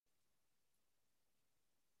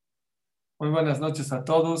Muy buenas noches a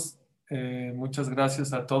todos. Muchas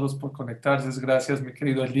gracias a todos por conectarse. Gracias, mi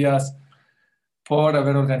querido Elías, por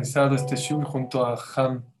haber organizado este show junto a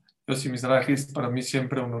Ham Yossi Mizrahis. Para mí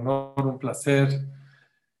siempre un honor, un placer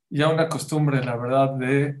y ya una costumbre, la verdad,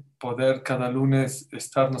 de poder cada lunes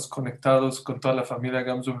estarnos conectados con toda la familia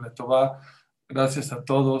Gamsum Letová. Gracias a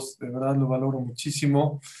todos, de verdad lo valoro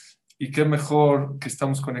muchísimo. Y qué mejor que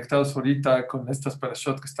estamos conectados ahorita con estas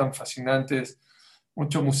parashot que están fascinantes.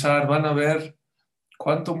 Mucho musar, van a ver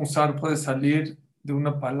cuánto musar puede salir de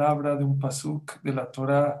una palabra, de un pasuk, de la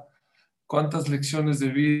Torah, cuántas lecciones de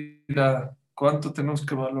vida, cuánto tenemos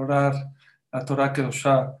que valorar la Torah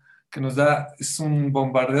Kedoshá, que nos da, es un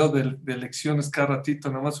bombardeo de lecciones cada ratito.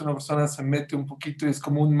 Nada más una persona se mete un poquito y es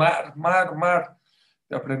como un mar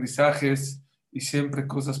de aprendizajes y siempre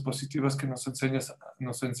cosas positivas que nos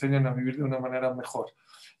enseñan a vivir de una manera mejor.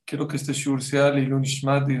 Quiero que este shur sea Leilun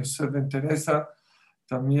Ishmat de Yosef Ben Teresa,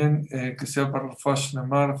 también que sea para Rafash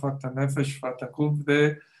Namar, Fata Nefesh, Fata Kub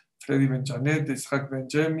de Freddy Ben Janet, de Isaac Ben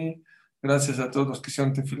Jemi. Gracias a todos los que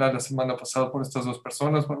hicieron tefilá la semana pasada por estas dos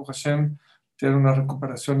personas. Baruch Hashem, tienen una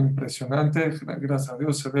recuperación impresionante. Gracias a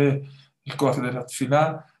Dios se ve el coraje de la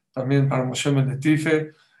tefilá. También para Moshe Ben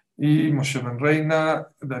Letife y Moshe Ben Reina,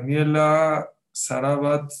 Daniela,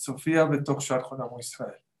 Sarabat, Sofía, Betok Shar Jonamo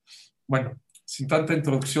Israel. Bueno, sin tanta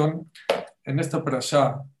introducción, en esta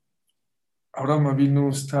parashá, Abraham Avinu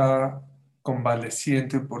está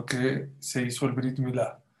convaleciente porque se hizo el Brit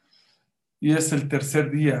Milá. Y es el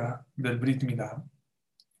tercer día del Brit Milá.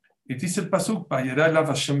 Y dice el pasuk, Vayera elav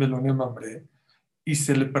Hashem belonem Mamre, y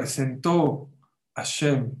se le presentó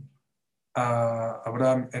Hashem a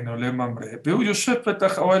Abraham en Olem Mamre.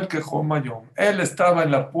 Él estaba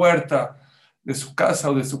en la puerta de su casa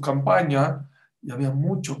o de su campaña y había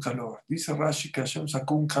mucho calor. Dice Rashi que Hashem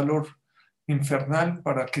sacó un calor infernal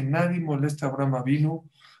para que nadie moleste a Abraham Avinu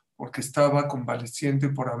porque estaba convaleciente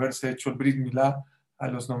por haberse hecho el Brit Milá a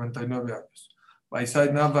los 99 años.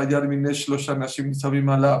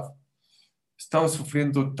 Estaba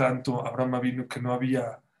sufriendo tanto Abraham Avinu que no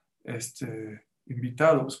había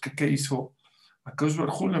invitados. ¿Qué hizo? Akadosh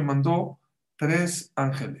Baruj Hu le mandó 3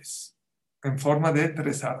 ángeles en forma de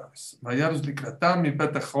 3 árabes.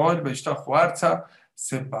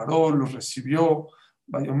 Se paró, los recibió,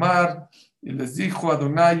 Bayomar, y les dijo,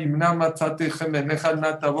 Adonai,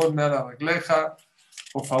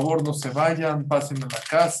 por favor no se vayan, pasen a la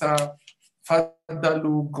casa,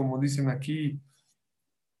 Fadalu, como dicen aquí,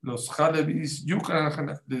 los Halevis,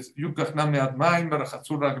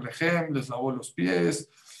 les lavó los pies,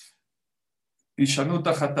 y Shanuta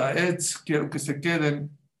Hataetz, quiero que se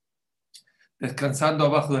queden descansando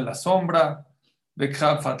abajo de la sombra,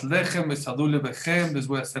 Bekhafat Lechem, Besadule Bechem, les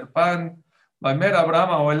voy a hacer pan. Baimer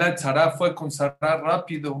Abraham, Abuela Tzara, fue con Sara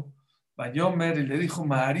rápido. Bayomer y le dijo,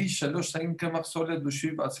 Mahari, Shalosh Saim Kemach Solet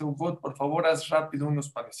Lushib, hace un voto, por favor, haz rápido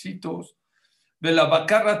unos panecitos. De la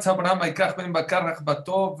Bakarra Abraham, Aikach Ben Bakarra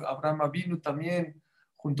Batov, Abraham vino también,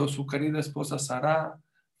 junto a su querida esposa Sara,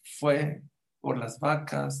 fue por las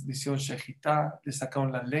vacas, hicieron shejitá, le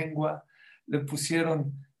sacaron la lengua, le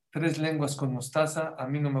pusieron 3 lenguas con mostaza. A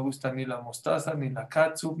mí no me gusta ni la mostaza, ni la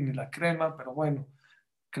catsup, ni la crema, pero bueno,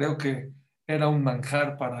 creo que era un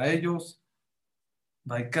manjar para ellos.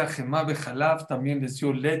 También les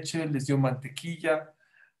dio leche, les dio mantequilla.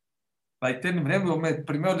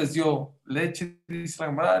 Primero les dio leche,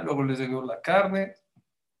 luego les dio la carne.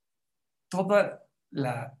 Toda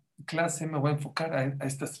la clase me voy a enfocar a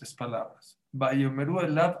estas 3 palabras.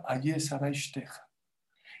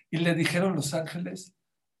 Y le dijeron los ángeles,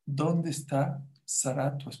 ¿dónde está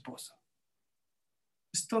Sara, tu esposa?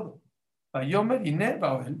 Es todo. Bayomer y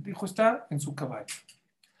Neba, él dijo, está en su caballo.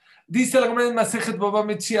 Dice la Gemara en Masejet Baba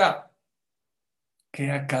Metzia,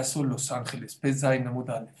 ¿qué acaso los ángeles, Pesay Namud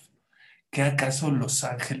Aleph, qué acaso los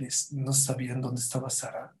ángeles no sabían dónde estaba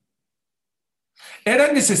Sara?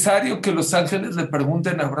 ¿Era necesario que los ángeles le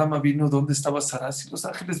pregunten a Abraham Avinu dónde estaba Sara si los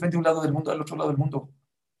ángeles ven de un lado del mundo al otro lado del mundo?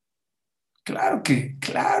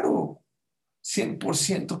 Claro,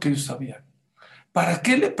 100% que ellos sabían. ¿Para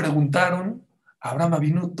qué le preguntaron a Abraham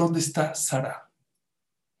Avinu dónde está Sara?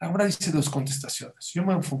 Ahora dice 2 contestaciones. Yo me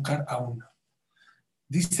voy a enfocar a una.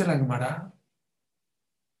 Dice la Gemara,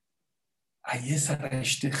 ahí es Sara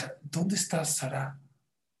Ishteja. ¿Dónde está Sara?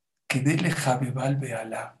 Que dele Jabebal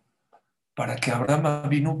Bealá para que Abraham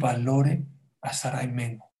Avinu valore a Sara y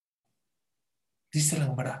Meno. Dice la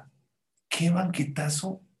Gemara, ¿qué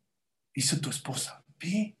banquetazo hizo tu esposa?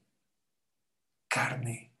 Ve,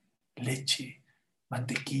 carne, leche,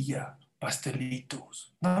 mantequilla,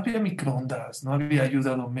 pastelitos. No había microondas, no había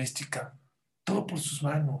ayuda doméstica. Todo por sus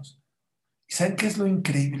manos. ¿Y saben qué es lo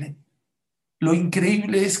increíble? Lo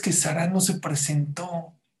increíble es que Sara no se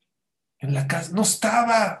presentó en la casa, no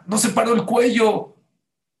estaba, no se paró el cuello.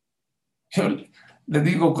 Yo le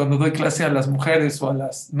digo cuando doy clase a las mujeres o a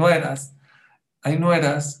las nueras, hay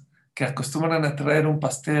nueras que acostumbran a traer un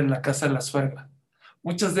pastel en la casa de la suegra.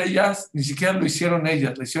 Muchas de ellas ni siquiera lo hicieron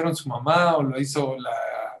ellas, lo hicieron su mamá o lo hizo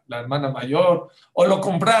la hermana mayor o lo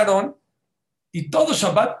compraron y todo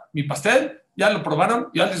Shabbat, mi pastel, ya lo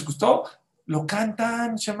probaron, ya les gustó, lo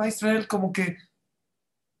cantan, Shema Israel, como que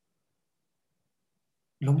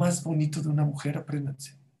lo más bonito de una mujer,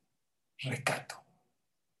 apréndanse, recato.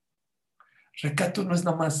 Recato no es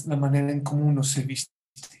nada más la manera en cómo uno se viste,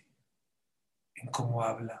 en cómo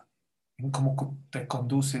habla, en cómo te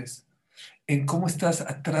conduces, en cómo estás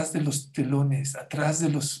atrás de los telones, atrás de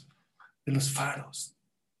los faros.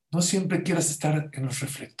 No siempre quieras estar en los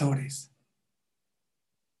reflectores.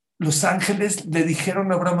 Los ángeles le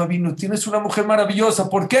dijeron a Abraham Avinu, tienes una mujer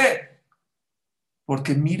maravillosa, ¿por qué?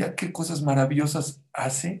 Porque mira qué cosas maravillosas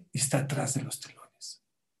hace y está atrás de los telones.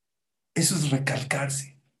 Eso es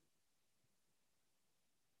recalcarse.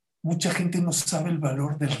 Mucha gente no sabe el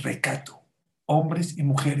valor del recato, hombres y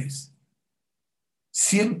mujeres.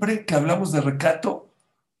 Siempre que hablamos de recato,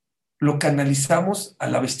 lo canalizamos a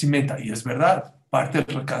la vestimenta, y es verdad, parte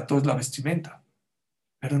del recato es la vestimenta,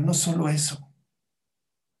 pero no solo eso.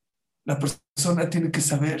 La persona tiene que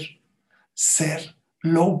saber ser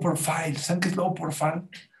low profile. ¿Saben qué es low profile?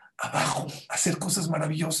 Abajo, hacer cosas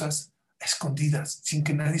maravillosas, escondidas, sin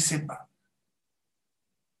que nadie sepa.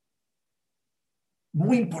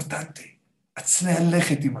 Muy importante. Eso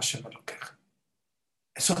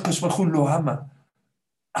que Baruj lo ama.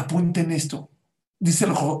 Apunten esto. Dice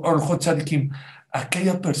el Orjot Tzadikim,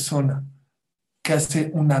 aquella persona que hace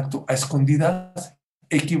un acto a escondidas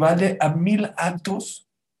equivale a 1000 actos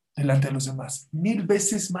delante de los demás. 1000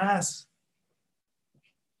 veces más.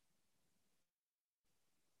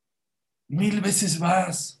 1000 veces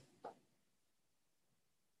más.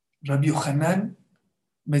 Rabbi Yohanan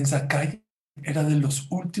Ben Zakkai era de los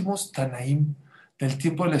últimos Tanaim del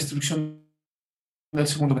tiempo de la destrucción del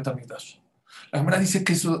segundo Bet HaMikdash. La Gemara dice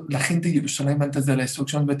que eso, la gente de Jerusalén antes de la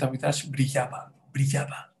destrucción del Bet HaMikdash brillaba.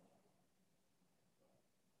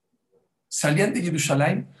 Salían de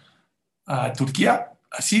Jerusalén a Turquía,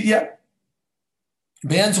 a Siria,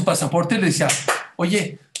 vean su pasaporte y le decían,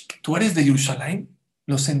 oye, ¿tú eres de Jerusalén?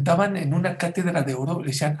 Lo sentaban en una cátedra de oro, le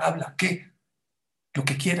decían, habla, ¿qué? Lo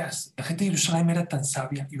que quieras. La gente de Jerusalén era tan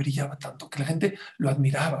sabia y brillaba tanto que la gente lo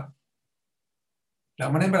admiraba. La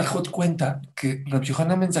Gemara en Berajot cuenta que Rabbi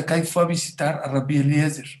Yohanan Ben Zakkai fue a visitar a Rabbi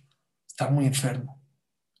Eliezer. Estaba muy enfermo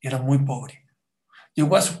y era muy pobre.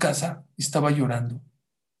 Llegó a su casa y estaba llorando.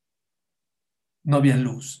 No había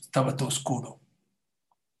luz, estaba todo oscuro.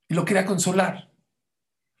 Y lo quería consolar.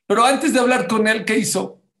 Pero antes de hablar con él, ¿qué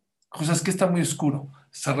hizo? Pues es que está muy oscuro.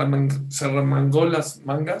 Se remangó las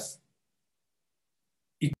mangas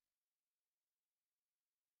y,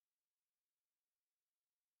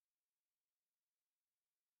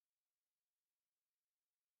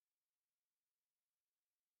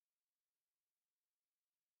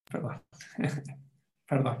 perdón,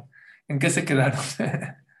 perdón, ¿en qué se quedaron?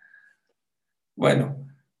 Bueno,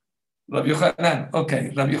 Rabbi Yohanan, ok,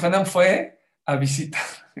 Rabbi Yohanan fue a visitar.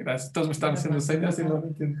 Gracias, todos me están haciendo señas y no lo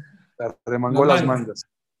entiendo. Remangó Las las mangas, mangas.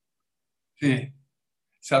 sí,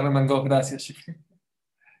 se arremangó, gracias, Shifri.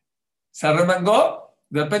 Se arremangó,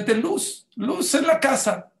 de repente luz en la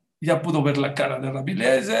casa. Ya pudo ver la cara de Rabbi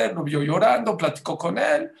Eliezer, lo vio llorando, platicó con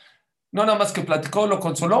él. No nada más que platicó, lo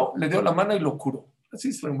consoló, le dio la mano y lo curó. Así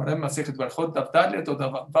es, Masejet Barjot, Dabdalia,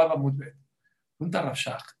 Baba Mudbet. Pregunta Rav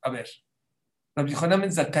Shach, a ver, ¿Rabbi Yohanan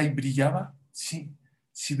Ben Zakkai brillaba? Sí,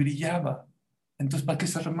 sí brillaba. Entonces, ¿para qué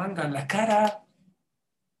se remanga? La cara.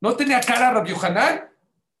 ¿No tenía cara Rabbi Yohanan?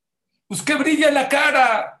 Pues que brilla en la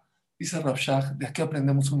cara. Dice Rav Shach, de aquí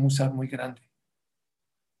aprendemos un musar muy grande.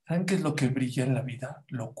 ¿Saben qué es lo que brilla en la vida?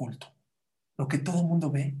 Lo oculto. Lo que todo el mundo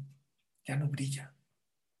ve, ya no brilla.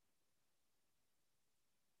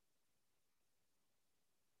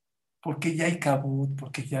 Porque ya hay kabut,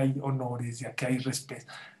 porque ya hay honores, ya que hay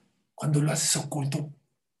respeto. Cuando lo haces oculto,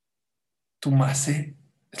 tu mase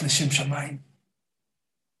es Leshem Shamayim.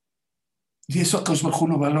 Y eso Akadosh Baruj Hu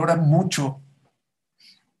lo valora mucho.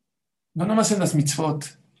 No nomás en las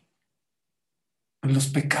mitzvot, en los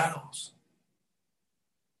pecados.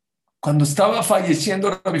 Cuando estaba falleciendo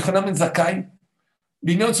Rabbi Yohanan Ben Zakkai,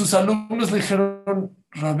 vinieron sus alumnos, le dijeron,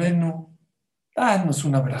 Rabenu, danos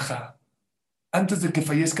una braja. Antes de que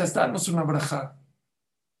fallezcas, danos una braja.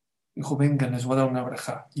 Dijo, venga, les voy a dar una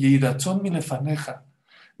braja. Y Iratzón mi lefaneja.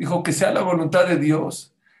 Dijo, que sea la voluntad de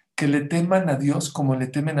Dios, que le teman a Dios como le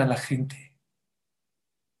temen a la gente.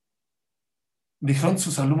 Dijeron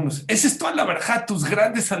sus alumnos, ¿ese es toda la verdad, tus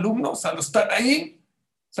grandes alumnos a los están ahí?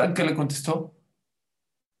 ¿Saben qué le contestó?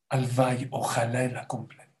 Alvay, ojalá y la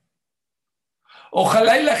cumplan.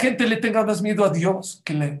 Ojalá y la gente le tenga más miedo a Dios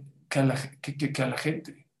que a la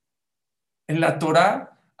gente. En la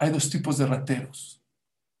Torá hay dos tipos de rateros.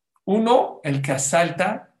 Uno, el que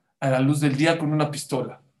asalta a la luz del día con una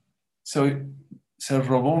pistola. Se, se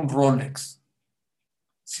robó un Rolex.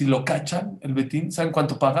 Si lo cachan, el Betín, ¿saben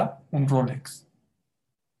cuánto paga? Un Rolex.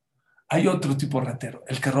 Hay otro tipo de ratero,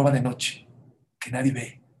 el que roba de noche, que nadie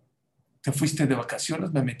ve. Te fuiste de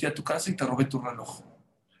vacaciones, me metí a tu casa y te robé tu reloj.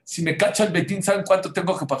 Si me cacha el Betín, ¿saben cuánto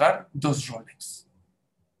tengo que pagar? 2 Rolex.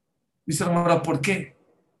 Dice la Gemara, ¿por qué?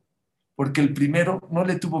 Porque el primero no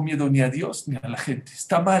le tuvo miedo ni a Dios ni a la gente.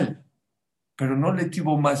 Está mal, pero no le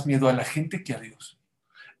tuvo más miedo a la gente que a Dios.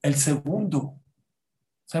 El segundo,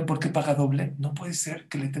 ¿saben por qué paga doble? No puede ser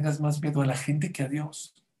que le tengas más miedo a la gente que a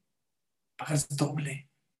Dios. Pagas doble.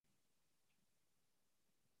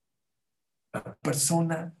 La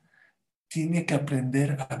persona tiene que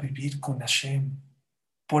aprender a vivir con Hashem.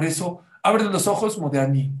 Por eso, abre los ojos,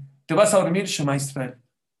 Modani. Te vas a dormir, Shema Israel.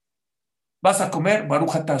 Vas a comer,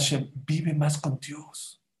 Baruch Ata Hashem. Vive más con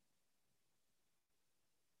Dios.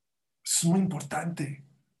 Es muy importante.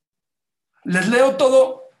 Les leo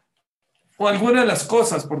todo o algunas de las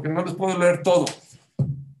cosas porque no les puedo leer todo.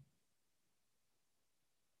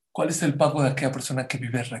 ¿Cuál es el pago de aquella persona que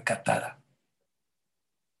vive recatada?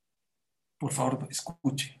 Por favor,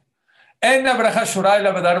 escuche. En Abraha Shorai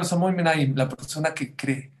la Vedar Samoy Menaim, la persona que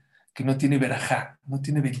cree que no tiene verajá, no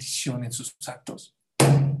tiene bendición en sus actos,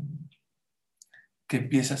 que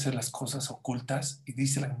empieza a hacer las cosas ocultas, y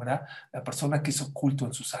dice la Gemara, la persona que es oculto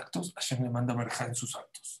en sus actos, Hashem le manda verajá en sus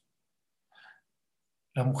actos.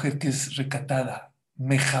 La mujer que es recatada,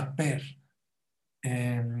 mejaper,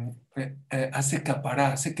 hace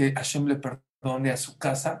capará, hace que Hashem le perdone a su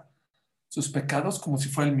casa sus pecados como si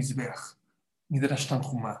fuera el Mizbeach, Midrash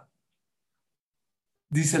Tanjumá.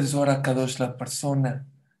 Dice el Zohar Kadosh, la persona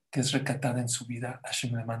que es recatada en su vida,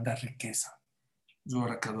 Hashem le manda riqueza.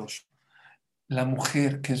 Zohar Kadosh. La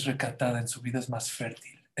mujer que es recatada en su vida es más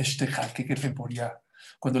fértil. Eshteja, que Gefen Poria.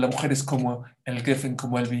 Cuando la mujer es como el Gefen,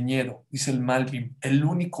 como el viñedo, dice el Malbim, el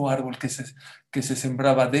único árbol que se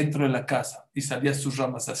sembraba dentro de la casa y salía sus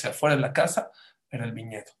ramas hacia afuera de la casa, era el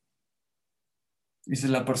viñedo. Dice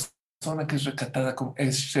la persona que es recatada como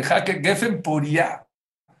Eshteja, que Gefen Poria.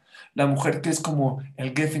 La mujer que es como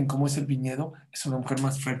el Geffen, como es el viñedo, es una mujer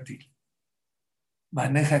más fértil.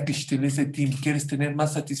 Maneja que quieres tener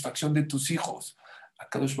más satisfacción de tus hijos.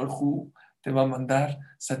 Akadosh Baruj Hu te va a mandar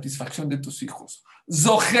satisfacción de tus hijos.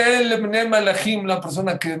 Zohel Malachim, la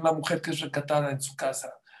persona que es la mujer que es recatada en su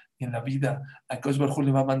casa y en la vida. Akadosh Baruj Hu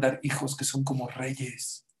le va a mandar hijos que son como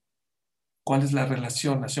reyes. ¿Cuál es la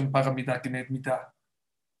relación? Hashem paga mitad, Kenet mitad.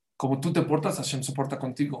 Como tú te portas, Hashem se porta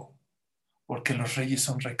contigo. Porque los reyes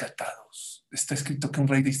son recatados. Está escrito que un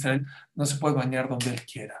rey de Israel no se puede bañar donde él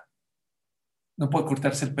quiera. No puede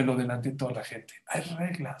cortarse el pelo delante de toda la gente. Hay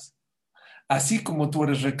reglas. Así como tú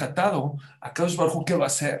eres recatado, Akadosh Baruj Hu, ¿qué va a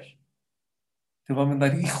hacer? Te va a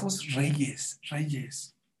mandar hijos reyes,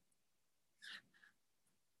 reyes.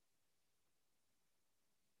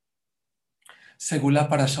 Segulá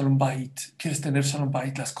para Shalom Bait. ¿Quieres tener Shalom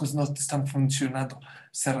Bait? Las cosas no te están funcionando.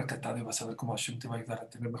 Ser recatado y vas a ver cómo Hashem te va a ayudar a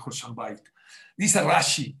tener mejor Shalom Bait. Dice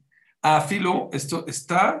Rashi, Afilo, esto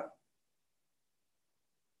está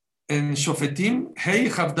en Shofetim, Hei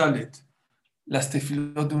Havdalet. Las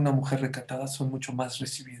tefilot de una mujer recatada son mucho más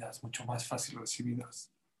recibidas, mucho más fácil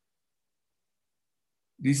recibidas.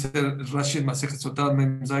 Dice Rashi en Masejet Sotah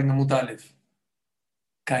Mem Zayin Amud Aleph,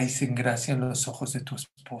 caes en gracia en los ojos de tu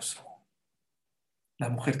esposo. La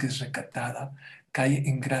mujer que es recatada cae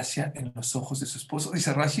en gracia en los ojos de su esposo.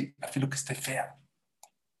 Dice Rashi, afilo que esté fea.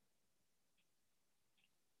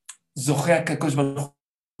 Zohea que Akadosh Baruj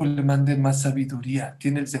Hu le mande más sabiduría.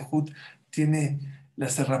 Tiene el zehut, tiene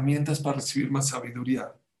las herramientas para recibir más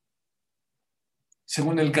sabiduría.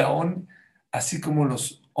 Según el Gaón, así como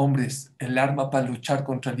los hombres, el arma para luchar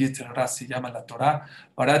contra el Yetzer Hara se llama la Torah,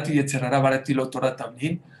 Barati Yetzer Hara, Barati lo Torah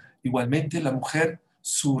también. Igualmente, la mujer,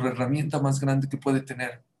 su herramienta más grande que puede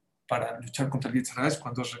tener para luchar contra el Yetzer Hara es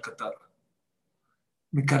cuando es recatada.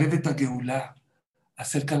 Mikarevet Geulá,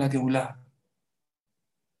 acerca de la Geulá.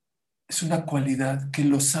 Es una cualidad que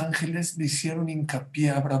los ángeles le hicieron hincapié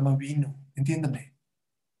a Abraham Avinu. Entiéndame.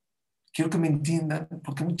 Quiero que me entiendan,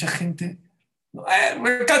 porque mucha gente,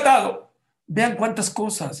 recatado. Vean cuántas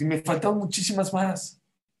cosas, y me faltaron muchísimas más.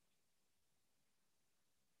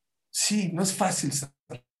 Sí, no es fácil ser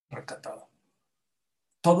recatado.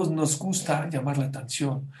 Todos nos gusta llamar la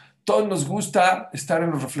atención, Todos nos gusta estar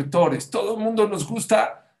en los reflectores, todo el mundo nos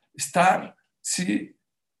gusta estar, sí,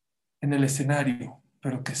 en el escenario,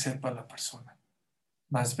 pero que sepa la persona.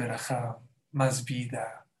 Más verajá, más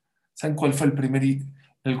vida. ¿Saben cuál fue el primer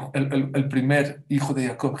hijo de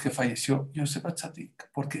Jacob que falleció? Yosef Atzadik,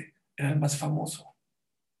 porque era el más famoso.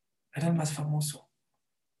 Era el más famoso.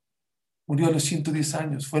 Murió a los 110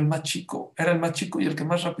 años, fue el más chico, era el más chico y el que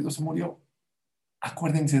más rápido se murió.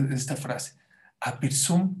 Acuérdense de esta frase.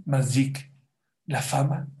 Apirsum mazdik. La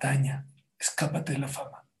fama daña. Escápate de la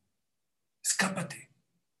fama. Escápate.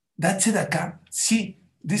 Date de acá. Sí,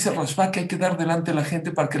 dice Roshba que hay que dar delante de la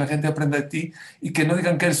gente para que la gente aprenda de ti y que no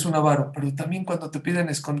digan que eres un avaro. Pero también cuando te piden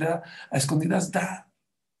a escondidas,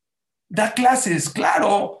 da clases.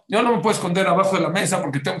 Claro, yo no me puedo esconder abajo de la mesa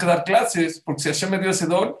porque tengo que dar clases, porque si Hashem me dio ese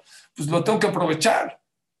don, pues lo tengo que aprovechar.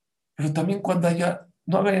 Pero también cuando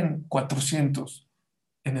no hagan 400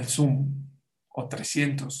 en el Zoom o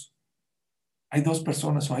 300, hay dos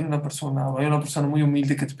personas o hay una persona o hay una persona muy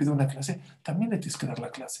humilde que te pide una clase, también le tienes que dar la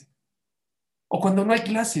clase. O cuando no hay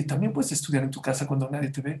clase, también puedes estudiar en tu casa cuando nadie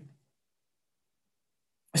te ve.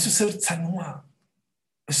 Eso es ser tzanúa,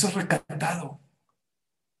 eso es recatado.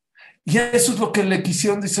 Y eso es lo que le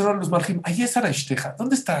quisieron decir a los marjim. Ahí es Sara Ishteja.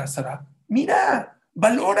 ¿Dónde está Sara? Mira,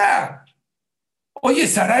 valora. Oye,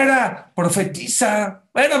 Sara era profetisa,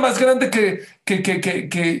 era más grande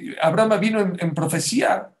que Abraham vino en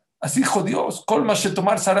profecía. Así dijo Dios, Kol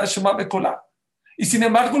tomar Sara Shema Bekola. Y sin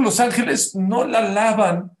embargo, los ángeles no la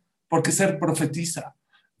alaban porque ser profetisa,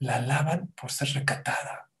 la alaban por ser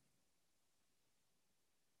recatada.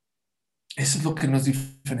 Eso es lo que nos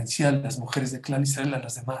diferencia a las mujeres de Clan Israel a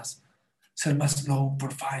las demás. Ser más low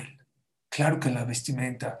profile. Claro que en la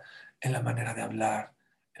vestimenta, en la manera de hablar,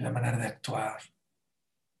 en la manera de actuar.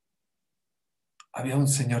 Había un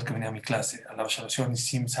señor que venía a mi clase, a la observación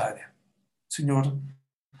Sim Sadia. Un señor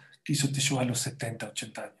que hizo Teshuvah a los 70,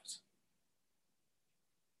 80 años.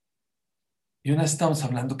 Y una vez estábamos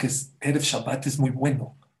hablando que Erev Shabbat es muy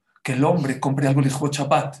bueno, que el hombre compre algo Lichvot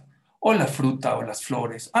Shabbat, o la fruta o las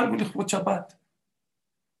flores, algo Lichvot Shabbat.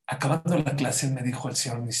 Acabando la clase me dijo el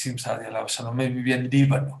señor Nisim Sadia, la Shalom, me vivía en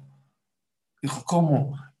Líbano. Dijo,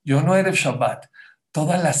 ¿cómo? Yo no Erev Shabbat,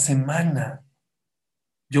 toda la semana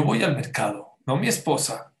yo voy al mercado, no mi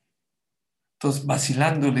esposa. Entonces,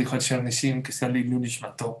 vacilando, le dijo al señor Nisim, que sea Lilunish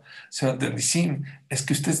mató, señor Nisim, es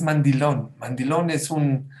que usted es mandilón. Mandilón es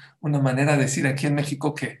una manera de decir aquí en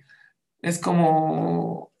México que es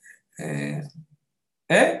como, La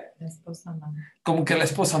esposa manda. como que la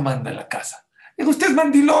esposa manda en la casa. Digo, usted es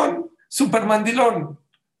mandilón, súper mandilón.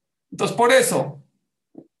 Entonces, por eso,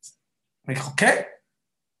 me dijo, ¿qué?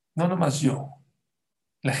 No nomás yo.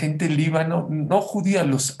 La gente del Líbano, no judía,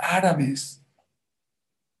 los árabes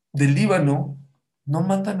del Líbano, no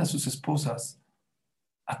mandan a sus esposas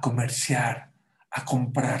a comerciar, a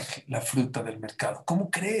comprar la fruta del mercado.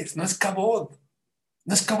 ¿Cómo crees? No es cabot.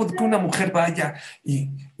 No es cabot que una mujer vaya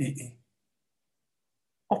y...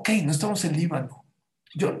 Ok, no estamos en Líbano.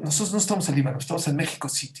 Nosotros no estamos en Líbano, estamos en México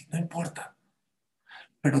City, no importa.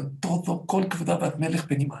 Pero todo,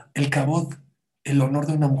 el cabot, el honor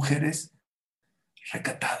de una mujer es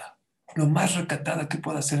recatada. Lo más recatada que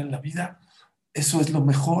pueda hacer en la vida, eso es lo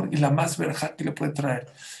mejor y la más verajá que le puede traer.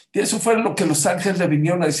 Y eso fue lo que los ángeles le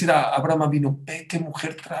vinieron a decir a Abraham vino, ve qué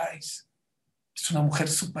mujer traes. Es una mujer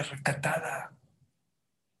súper recatada.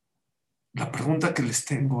 La pregunta que les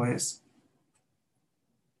tengo es,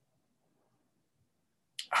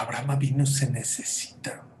 ¿Abraham vino se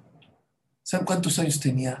necesita? ¿Saben cuántos años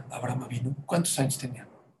tenía Abraham vino? ¿Cuántos años tenía?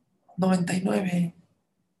 99.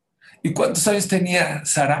 ¿Y cuántos años tenía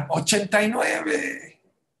Sara? 89.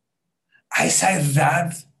 A esa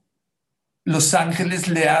edad, los ángeles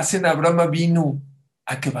le hacen a Abraham Avinu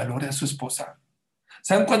a que valore a su esposa.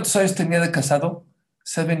 ¿Saben cuántos años tenía de casado?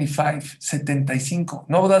 75, 75.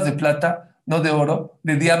 No bodas de plata, no de oro,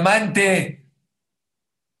 de diamante.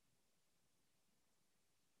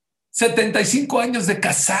 75 años de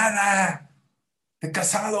casada, de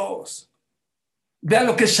casados. Vean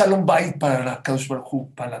lo que es Shalom Bait para la Kadosh Baruj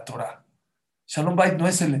Hu, para la Torah. Shalom Bait no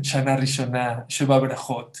es el Shana Rishonah, Sheva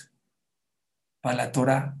Berachot. Para la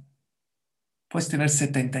Torah, puedes tener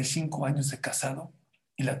 75 años de casado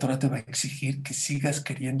y la Torah te va a exigir que sigas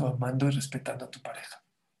queriendo, amando y respetando a tu pareja.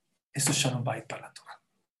 Eso es Shalom Bait para la Torah.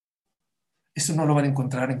 Eso no lo van a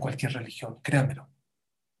encontrar en cualquier religión, créanmelo.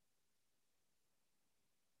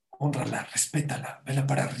 Hónrala, respétala, vela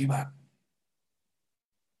para arriba.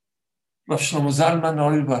 Rav Shlomo Zalman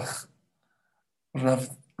Auerbach, Rav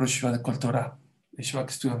Rosh de Kol Torah, Yeshiva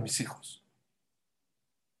que estudian mis hijos.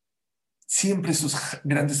 Siempre esos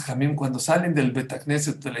grandes jamim, cuando salen del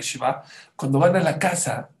Betacneset de la Yeshiva, cuando van a la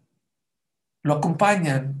casa, lo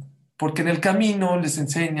acompañan, porque en el camino les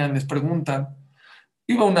enseñan, les preguntan.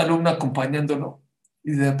 Iba una alumna acompañándolo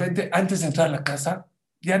y de repente, antes de entrar a la casa,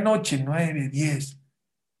 ya noche, 9, 10,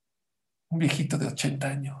 un viejito de 80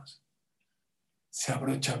 años se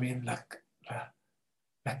abrocha bien la,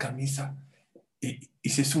 la camisa y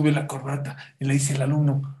se sube la corbata y le dice el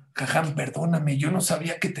alumno, Jajam, perdóname, yo no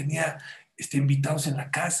sabía que tenía invitados en la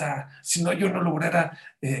casa, si no yo no lo hubiera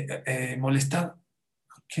molestado.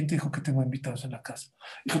 ¿Quién te dijo que tengo invitados en la casa?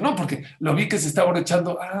 Dijo, no, porque lo vi que se estaba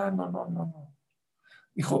abrochando. Ah, no, no, no, no.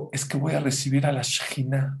 Dijo, es que voy a recibir a la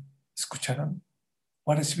Shekhinah. ¿Escucharon?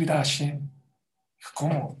 Voy a recibir a Hashem. Dijo,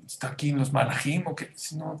 ¿cómo? ¿Está aquí en los Malachim o qué?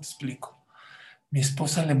 Si no, te explico. Mi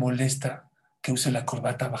esposa le molesta que use la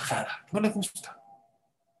corbata bajada. No le gusta.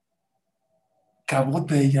 Cabot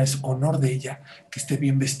de ella es honor de ella que esté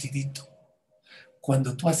bien vestidito.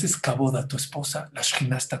 Cuando tú haces cabot a tu esposa, la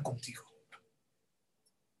Shekhinah está contigo.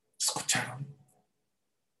 ¿Escucharon?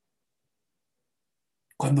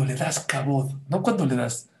 Cuando le das cabot, no cuando le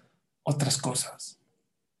das otras cosas.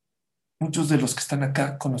 Muchos de los que están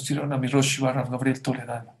acá conocieron a mi Rosh Yeshiva, Rav Gabriel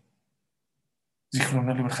Toledano. Dijeron,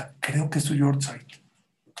 no, creo que soy Yortzeit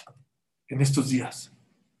en estos días.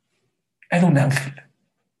 Era un ángel.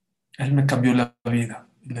 Él me cambió la vida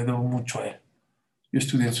y le debo mucho a él. Yo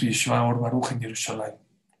estudié en su Yeshiva Or Baruch en Jerusalén.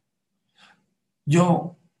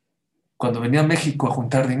 Yo, cuando venía a México a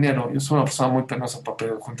juntar dinero, yo soy una persona muy penosa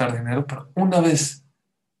para juntar dinero, pero una vez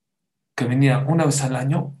que venía, una vez al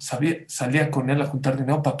año, salía con él a juntar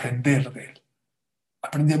dinero para aprender de él.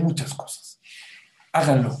 Aprendí muchas cosas.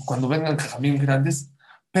 Háganlo. Cuando vengan jamín grandes,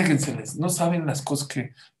 péguenseles. No saben las cosas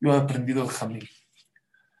que yo he aprendido de jamín.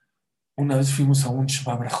 Una vez fuimos a un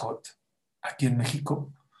Shema Brajot, aquí en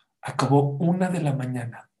México, acabó 1 de la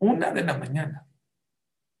mañana, 1 de la mañana.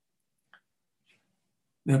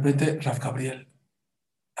 De repente, Rav Gabriel,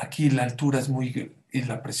 aquí la altura es muy, y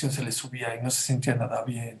la presión se le subía y no se sentía nada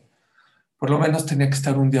bien. Por lo menos tenía que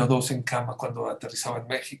estar un día o dos en cama cuando aterrizaba en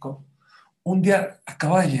México. Un día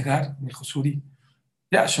acaba de llegar, me dijo Suri,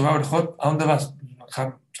 ya, Shema Brajot, ¿a dónde vas?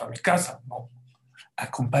 A mi casa. No,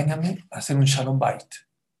 acompáñame a hacer un Shalom Bait,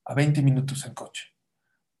 a 20 minutos en coche.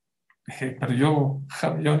 Dije, pero yo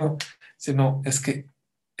no. Dice, no, es que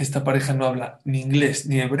esta pareja no habla ni inglés,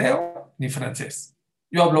 ni hebreo, ni francés.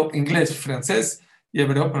 Yo hablo inglés, francés y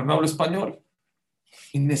hebreo, pero no hablo español.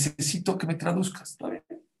 Y necesito que me traduzcas. ¿Está bien?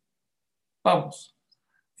 Vamos.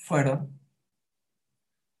 Fueron,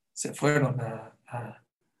 se fueron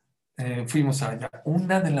fuimos allá,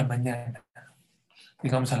 1 de la mañana.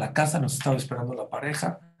 Llegamos a la casa, nos estaba esperando la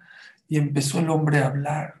pareja y empezó el hombre a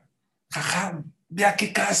hablar. Jajam, ve a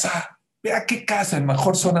qué casa, en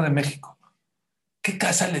mejor zona de México. ¿Qué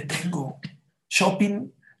casa le tengo?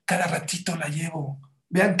 Shopping, cada ratito la llevo.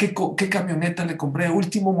 Vean qué camioneta le compré,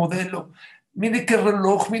 último modelo. Mire qué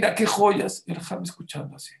reloj, mira qué joyas. Y el Jam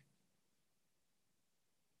escuchando así.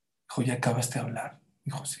 Dijo, ¿ya acabaste de hablar?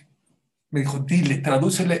 Dijo, sí. Me dijo, dile,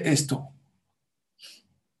 tradúcele esto.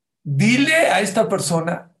 Dile a esta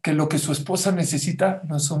persona que lo que su esposa necesita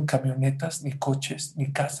no son camionetas, ni coches,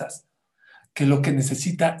 ni casas. Que lo que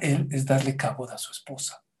necesita él es darle cabo a su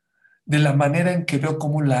esposa. De la manera en que veo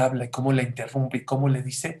cómo la habla y cómo la interrumpe y cómo le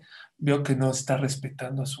dice, veo que no está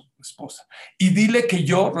respetando a su esposa. Y dile que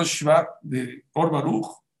yo, Rosh Hashanah de Or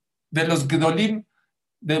Baruch, de los Gedolim,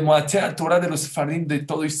 de Moatzea Torah, de los Sefarim de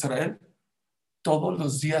todo Israel, todos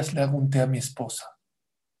los días le hago un té a mi esposa.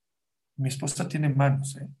 Mi esposa tiene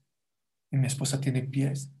manos, ¿eh? Y mi esposa tiene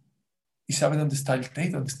pies. Y sabe dónde está el té y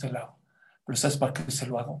dónde está el agua. Pero ¿sabes para qué se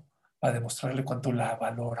lo hago? Para demostrarle cuánto la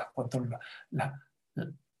valora, cuánto la,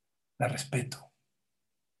 la respeto.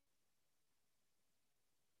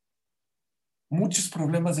 Muchos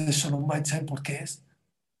problemas de Shalom Bait, ¿saben por qué es?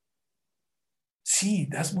 Sí,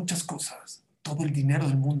 das muchas cosas, todo el dinero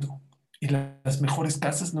del mundo y las mejores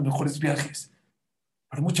casas, los mejores viajes,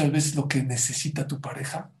 pero muchas veces lo que necesita tu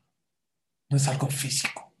pareja no es algo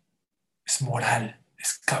físico, es moral,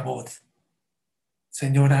 es cabod.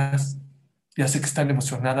 Señoras, ya sé que están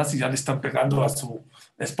emocionadas y ya le están pegando a su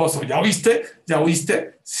esposo. ¿Ya oíste? ¿Ya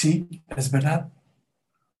oíste? Sí, es verdad.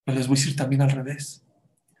 Pero les voy a decir también al revés.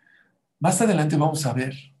 Más adelante vamos a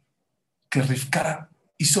ver que Rivka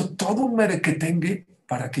hizo todo un merequetengue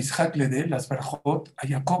para que Isaac le dé las verajot a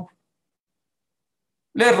Jacob.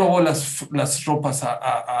 Le robó las ropas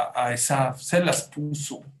a Esav, se las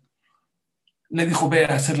puso. Le dijo, ve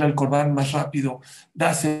a hacerle el corbán más rápido,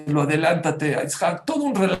 dáselo, adelántate a Isaac. Todo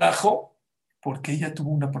un relajo, porque ella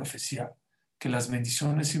tuvo una profecía que las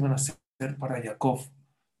bendiciones iban a ser para Jacob,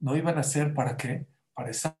 no iban a ser para qué,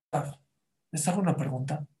 para Esav. Les hago una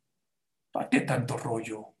pregunta, ¿para qué tanto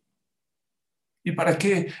rollo? ¿Y para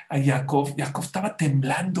qué a Jacob? Jacob estaba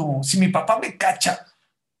temblando. Si mi papá me cacha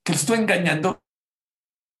que lo estoy engañando,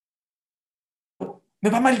 me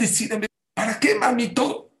va a maldecir. ¿Para qué, mami?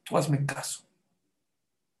 Todo. Tú hazme caso.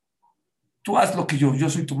 Tú haz lo que yo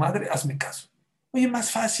soy tu madre, hazme caso. Oye,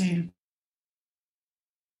 más fácil.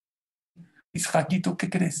 Isaaquito, ¿qué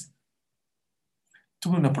crees?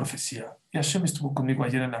 Tuve una profecía y Hashem estuvo conmigo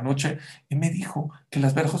ayer en la noche y me dijo que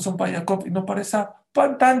las verjas son para Jacob y no para esa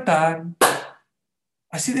pan tan tan.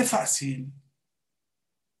 Así de fácil.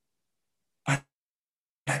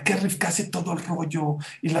 ¿Para qué Rivka hace todo el rollo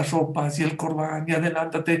y las ropas y el corbán y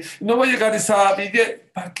adelántate? No va a llegar esa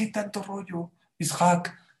Miguel. ¿Para qué tanto rollo?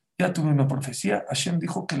 Isaac, ya tuve una profecía. Hashem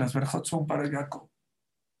dijo que las verjas son para Jacob.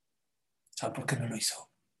 ¿Sabe por qué no lo hizo?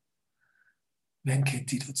 Vean qué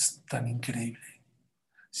tiro tan increíble.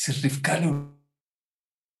 Si Rivka le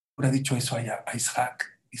hubiera dicho eso a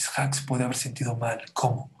Isaac, Isaac se puede haber sentido mal.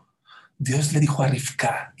 ¿Cómo? Dios le dijo a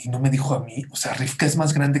Rivka y no me dijo a mí. O sea, Rivka es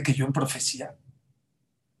más grande que yo en profecía.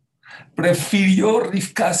 Prefirió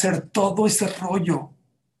Rivka hacer todo ese rollo,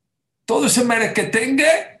 todo ese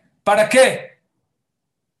merequetengue. ¿Para qué?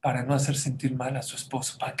 Para no hacer sentir mal a su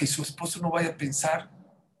esposo, para que su esposo no vaya a pensar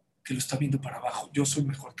que lo está viendo para abajo. Yo soy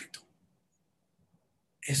mejor que tú.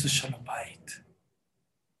 Eso es Shalom Bait.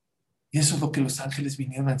 Y eso es lo que los ángeles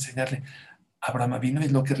vinieron a enseñarle. Abraham vino y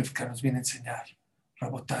es lo que Rivka nos viene a enseñar.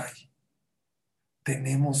 Rabotai,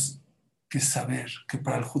 tenemos que saber que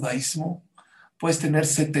para el judaísmo puedes tener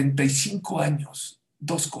 75 años.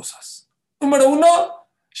 Dos cosas. Número uno,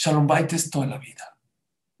 Shalom Bait es toda la vida.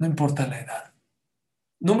 No importa la edad.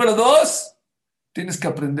 Número dos, tienes que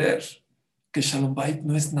aprender que Shalom Bait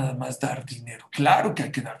no es nada más dar dinero. Claro que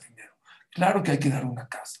hay que dar dinero. Claro que hay que dar una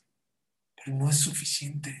casa. Pero no es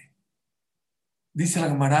suficiente. Dice la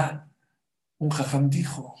Gemara, un jajam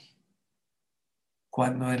dijo,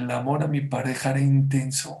 cuando el amor a mi pareja era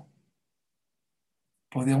intenso,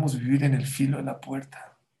 podíamos vivir en el filo de la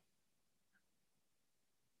puerta.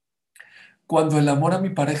 Cuando el amor a mi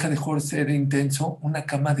pareja dejó de ser intenso, una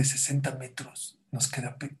cama de 60 metros nos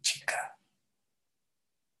queda chica.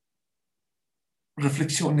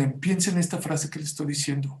 Reflexionen, piensen en esta frase que les estoy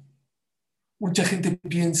diciendo. Mucha gente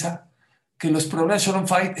piensa que los problemas de Shalom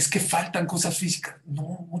Fight es que faltan cosas físicas.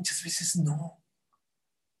 No, muchas veces no.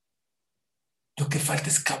 Lo que falta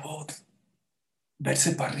es cabot,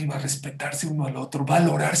 verse para arriba, respetarse uno al otro,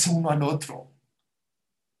 valorarse uno al otro.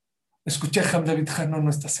 Escuché a Ham David Hanon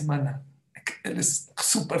esta semana. Él es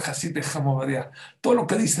súper hasid de Ham Obadiah. Todo lo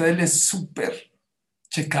que dice de él es súper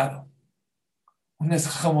checado. Una vez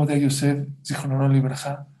Ham Obadiah Yosef, Zichrono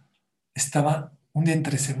Libraja, estaba un día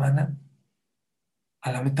entre semana,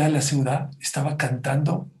 a la mitad de la ciudad, estaba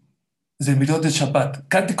cantando Zemirot de Shabbat,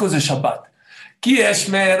 cánticos de Shabbat.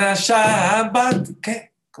 Kieshmera Shabbat.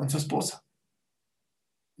 ¿Qué? Con su esposa.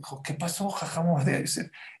 Dijo, ¿qué pasó, Jajam Obadiah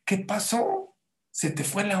Yosef? ¿Qué pasó? Se te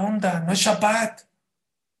fue la onda, no es Shabbat.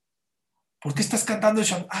 ¿Por qué estás cantando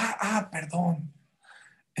Shabbat? Perdón.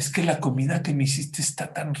 Es que la comida que me hiciste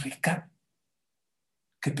está tan rica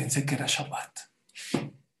que pensé que era Shabbat.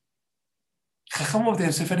 Jajam Obadiah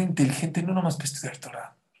Yosef era inteligente, no nomás para estudiar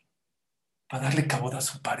Torah, para darle cabot a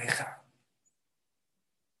su pareja.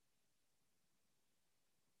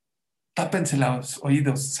 Tápense los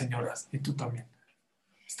oídos, señoras, y tú también.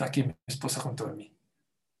 Está aquí mi esposa junto a mí.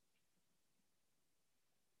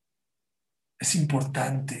 Es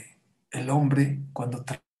importante el hombre cuando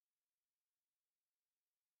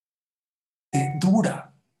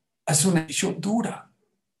dura, hace una edición dura,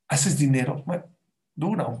 haces dinero, bueno,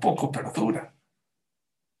 dura un poco, pero dura.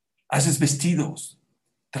 Haces vestidos,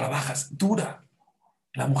 trabajas, dura.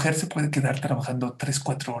 La mujer se puede quedar trabajando 3,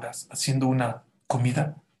 4 horas haciendo una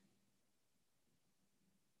comida.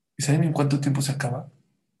 ¿Y saben en cuánto tiempo se acaba?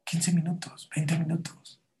 15 minutos, 20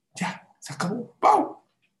 minutos. Ya, se acabó. ¡Pau!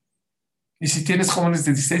 Y si tienes jóvenes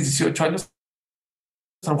de 16, 18 años,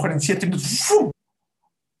 a lo mejor en 7 minutos, ¡fum!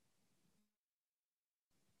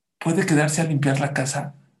 Puede quedarse a limpiar la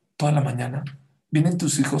casa toda la mañana. Vienen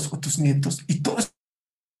tus hijos o tus nietos y todo eso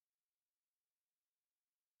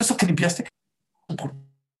que limpiaste por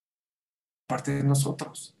parte de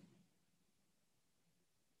nosotros.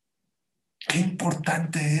 Qué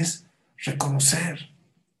importante es reconocer,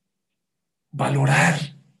 valorar.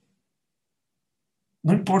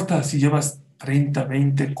 No importa si llevas 30,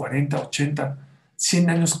 20, 40, 80, 100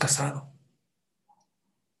 años casado.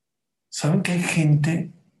 ¿Saben que hay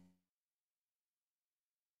gente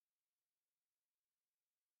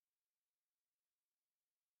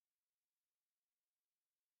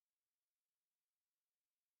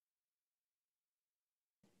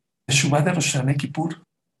de Shuvah de Rosh Hashanah Kippur,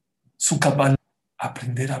 su cabal?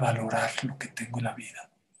 aprender a valorar lo que tengo en la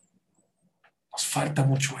vida. Nos falta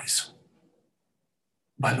mucho eso.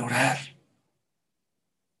 Valorar.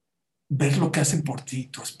 Ver lo que hacen por ti,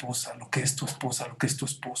 tu esposa, lo que es tu esposa, lo que es tu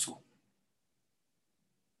esposo.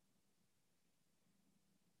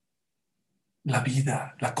 La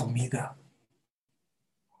vida, la comida.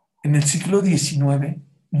 En el siglo XIX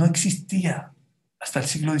no existía, hasta el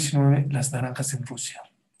siglo XIX, las naranjas en Rusia.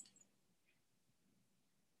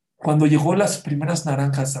 Cuando llegó las primeras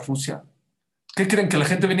naranjas a Rusia, ¿qué creen? Que la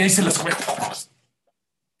gente venía y se las comía.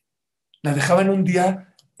 La dejaban un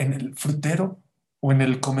día en el frutero o en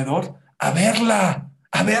el comedor a verla,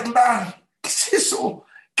 a verla. ¿Qué es eso?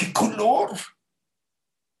 ¿Qué color?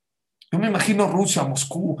 Yo me imagino Rusia,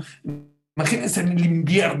 Moscú. Imagínense en el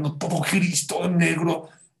invierno, todo gris, todo negro.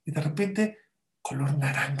 Y de repente, color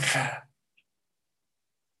naranja.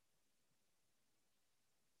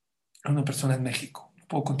 Una persona en México. No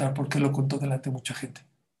puedo contar por qué lo contó delante de mucha gente.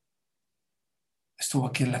 Estuvo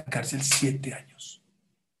aquí en la cárcel 7 años.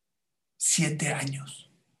 7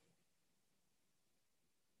 años.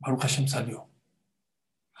 Baruch Hashem salió.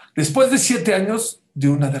 Después de 7 años,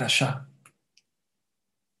 dio una drashá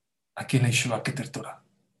aquí en la Yeshiva Keter Torah,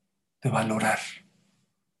 de valorar.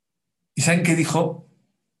 ¿Y saben qué dijo?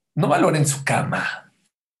 No valoren su cama,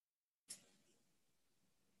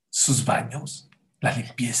 sus baños, la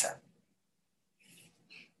limpieza.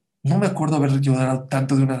 No me acuerdo haber llorado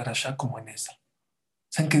tanto de una drashá como en esa.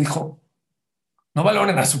 ¿Saben qué dijo? No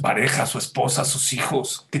valoren a su pareja, a su esposa, a sus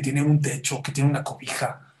hijos, que tienen un techo, que tienen una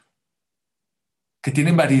cobija, que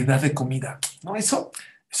tienen variedad de comida. No, eso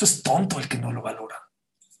es tonto el que no lo valora.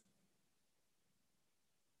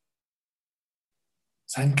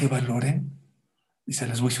 ¿Saben qué valoren? Y se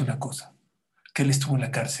les voy a decir una cosa. Que él estuvo en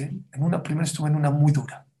la cárcel. Primero estuvo en una muy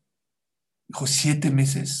dura. Dijo, 7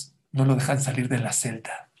 meses no lo dejan salir de la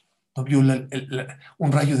celda. No vio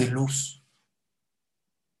un rayo de luz.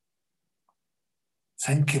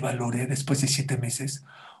 ¿Saben qué valoré después de 7 meses?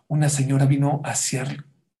 Una señora vino a hacer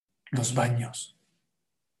los baños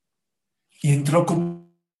y entró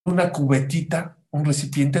con una cubetita, un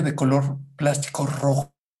recipiente de color plástico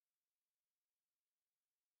rojo.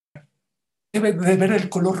 Debe de ver el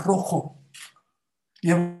color rojo.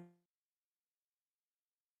 Llevaba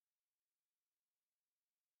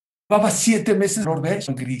 7 meses de color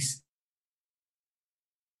beige, gris.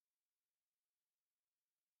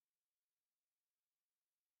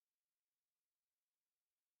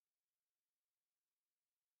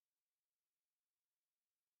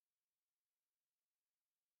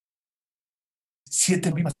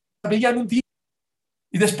 Siete meses. La veían un día.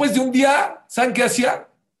 Y después de un día, ¿saben qué hacía?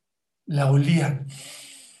 La olían.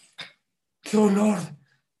 ¡Qué olor!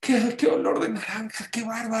 ¡Qué olor de naranja! ¡Qué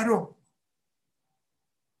bárbaro!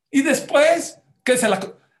 Y después, ¿qué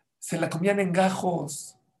se la comían en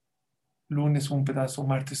gajos? Lunes un pedazo,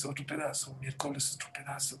 martes otro pedazo, miércoles otro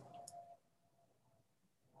pedazo.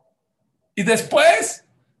 Y después,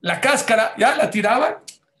 la cáscara, ya la tiraban,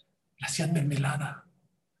 la hacían mermelada.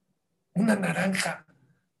 Una naranja.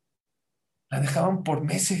 La dejaban por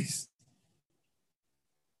meses.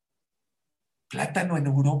 Plátano en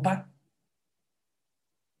Europa.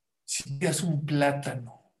 Si tenías un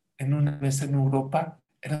plátano en una mesa en Europa,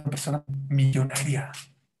 era una persona millonaria.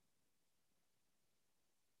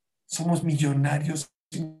 Somos millonarios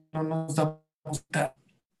y no nos damos cuenta.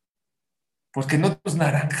 Porque no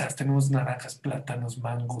tenemos naranjas, plátanos,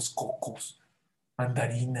 mangos, cocos,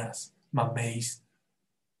 mandarinas, mameis.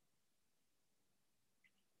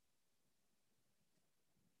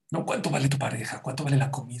 ¿No? ¿Cuánto vale tu pareja? ¿Cuánto vale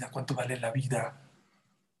la comida? ¿Cuánto vale la vida?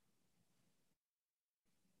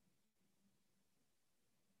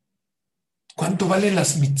 ¿Cuánto valen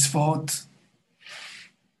las mitzvot?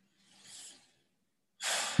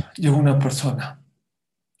 Llegó una persona,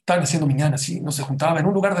 estaban haciendo minyan así, no se juntaba en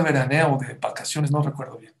un lugar de veraneo o de vacaciones, no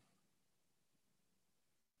recuerdo bien.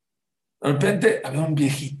 De repente había un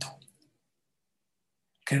viejito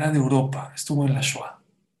que era de Europa, estuvo en la Shoah.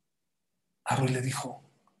 Arroy le dijo,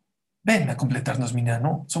 ven a completarnos minyan,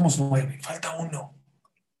 ¿no? Somos 9, falta uno.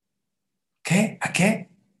 ¿Qué? ¿A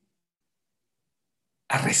qué?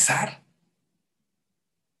 ¿A rezar?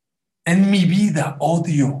 En mi vida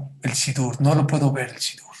odio el sidur, no lo puedo ver el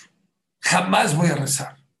sidur. Jamás voy a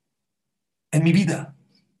rezar. En mi vida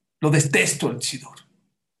lo detesto el sidur.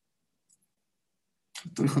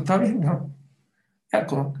 Tú dijo, está bien, ¿no? Ya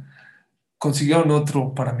consiguieron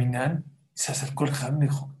otro para Minán y se acercó el Jam y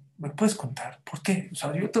dijo, ¿me puedes contar? ¿Por qué? O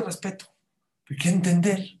sea, yo te respeto, pero quiero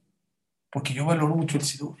entender, porque yo valoro mucho el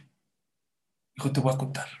sidur. Dijo, te voy a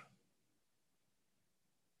contar.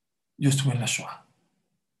 Yo estuve en la Shoah.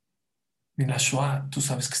 En la Shoah, tú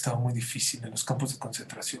sabes que estaba muy difícil en los campos de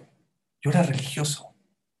concentración. Yo era religioso,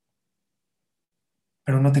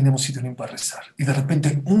 pero no teníamos sidurim para rezar. Y de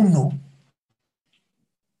repente uno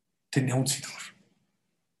tenía un sidur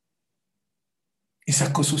y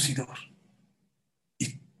sacó su sidur.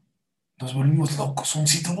 Y nos volvimos locos, un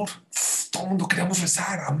sidur. Todo el mundo queríamos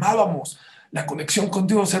rezar, amábamos. La conexión con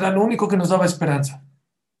Dios era lo único que nos daba esperanza.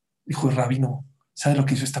 Dijo el rabino, ¿sabes lo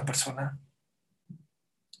que hizo esta persona?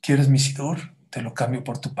 ¿Quieres mi sidur? Te lo cambio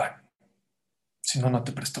por tu pan. Si no, no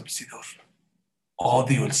te presto mi sidur.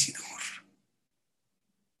 Odio el sidur.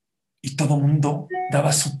 Y todo el mundo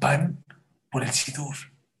daba su pan por el sidur.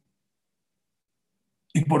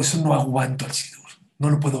 Y por eso no aguanto el sidur. No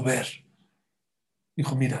lo puedo ver.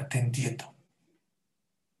 Dijo, mira, te entiendo.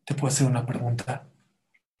 Te puedo hacer una pregunta.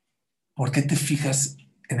 ¿Por qué te fijas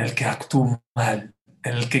en el que actuó mal,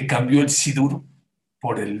 en el que cambió el sidur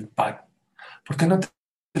por el pan? ¿Por qué no te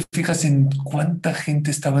fijas en cuánta gente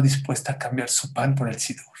estaba dispuesta a cambiar su pan por el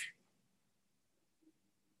sidur?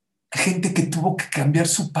 Hay gente que tuvo que cambiar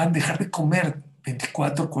su pan, dejar de comer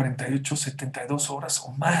 24, 48, 72 horas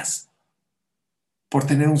o más por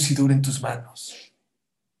tener un sidur en tus manos.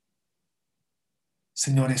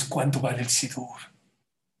 Señores, ¿cuánto vale el sidur?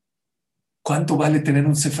 ¿Cuánto vale tener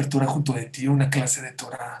un Sefer Torah junto de ti, una clase de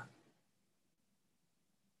Torah?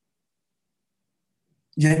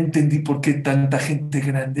 Ya entendí por qué tanta gente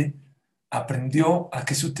grande aprendió a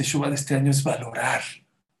que su teshuva de este año es valorar.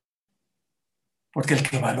 Porque el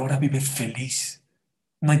que valora vive feliz.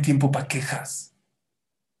 No hay tiempo para quejas.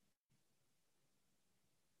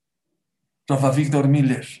 Rav Avigdor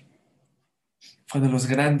Miller fue de los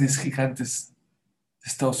grandes gigantes de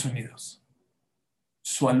Estados Unidos.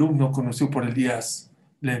 Su alumno, conocido por Elías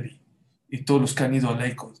Levi, y todos los que han ido a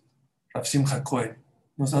Lakewood, Rav Simcha Cohen,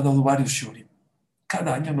 nos ha dado varios shurim.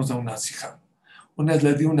 Cada año nos da una sija. Una vez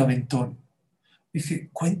le di un aventón. Dije,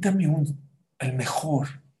 cuéntame el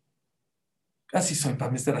mejor. Casi soy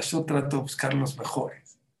para Mr. Yo trato de buscar los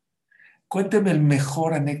mejores. Cuénteme el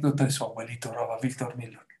mejor anécdota de su abuelito, Rabbi Víctor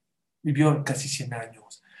Miller. Vivió casi 100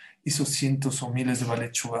 años. Hizo cientos o miles de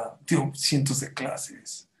ballet shua, dio cientos de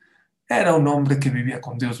clases. Era un hombre que vivía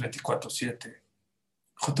con Dios 24/7.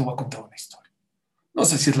 Yo te voy a contar una historia. No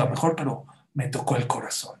sé si es la mejor, pero me tocó el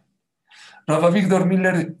corazón. Rabbi Víctor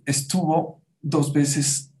Miller estuvo 2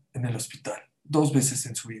 veces en el hospital, 2 veces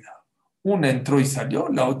en su vida. Una entró y salió,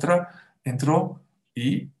 la otra entró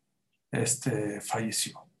y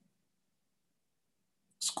falleció.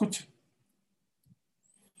 Escuchen.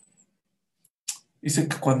 Dice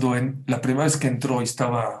que cuando la primera vez que entró y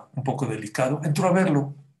estaba un poco delicado, entró a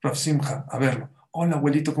verlo, Rav Simcha, a verlo. Hola,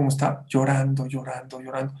 abuelito, ¿cómo está? Llorando, llorando,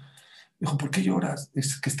 llorando. Dijo, ¿por qué lloras?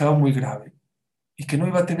 Es que estaba muy grave y que no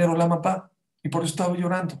iba a tener Olam Abba y por eso estaba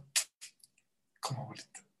llorando. ¿Cómo,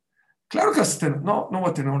 abuelito? Claro que vas a tener, no, no voy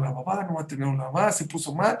a tener Olam Abba, no voy a tener Olam Abba, se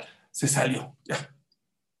puso mal, se salió, ya.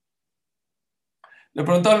 Le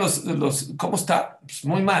preguntaban ¿cómo está? Pues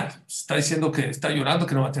muy mal. Está diciendo que está llorando,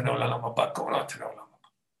 que no va a tener Olam Abba. ¿Cómo no va a tener Olam Abba?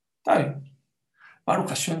 Está bien. Baruch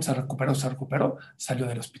Hashem se recuperó, salió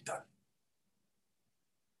del hospital.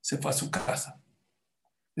 Se fue a su casa.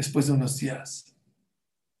 Después de unos días,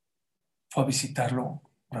 fue a visitarlo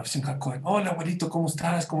Rav Simcha Cohen. Hola, abuelito, ¿cómo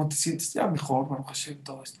estás? ¿Cómo te sientes? Ya mejor, Baruch Hashem,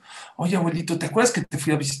 todo esto. Oye, abuelito, ¿te acuerdas que te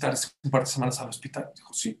fui a visitar hace un par de semanas al hospital?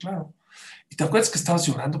 Dijo, sí, claro. ¿Y te acuerdas que estabas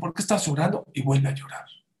llorando? ¿Por qué estabas llorando? Y vuelve a llorar.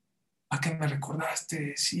 ¿A qué me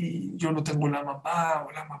recordaste? Sí, yo no tengo la mamá,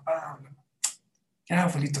 o la mamá, o la mamá. Ya,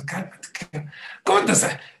 abuelito, cálmate. ¿Cómo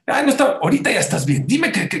estás? Ah, no está, ahorita ya estás bien. Dime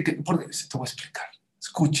porque te voy a explicar.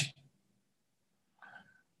 Escuche.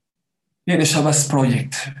 Viene Shabbat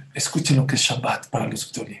Project. Escuchen lo que es Shabbat para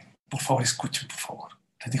los Gdolim. Por favor, escuchen, por favor.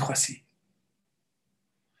 Le dijo así.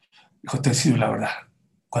 Dijo, te decido la verdad.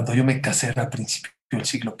 Cuando yo me casé era a principio del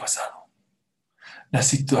siglo pasado. La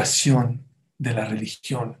situación de la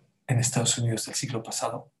religión en Estados Unidos del siglo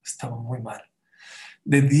pasado estaba muy mal.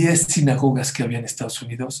 De 10 sinagogas que había en Estados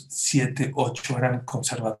Unidos, 7, 8 eran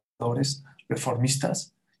conservadores,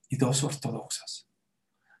 reformistas y 2 ortodoxas.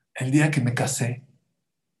 El día que me casé,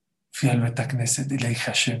 fui al Bet Knesset y le dije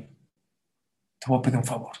a Hashem, te voy a pedir un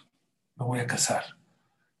favor, me voy a casar,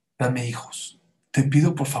 dame hijos. Te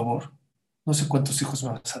pido por favor, no sé cuántos hijos me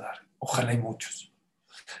vas a dar, ojalá hay muchos.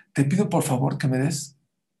 Te pido por favor que me des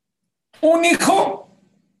un hijo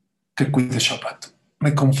que cuide Shabbat.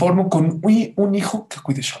 Me conformo con un hijo que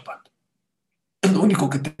cuide Shabbat. Es lo único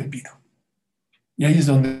que te pido. Y ahí es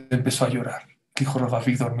donde empezó a llorar. Dijo Rav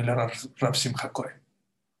Avigdor Miller a Rav Simcha Cohen.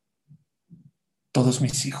 Todos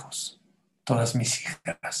mis hijos, todas mis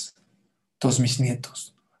hijas, todos mis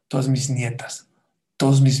nietos, todas mis nietas,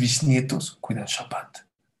 todos mis bisnietos cuidan Shabbat.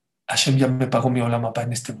 Hashem ya me pagó mi Olam Abba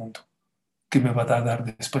en este mundo. ¿Qué me va a dar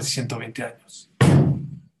después de 120 años?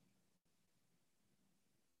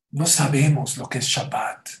 No sabemos lo que es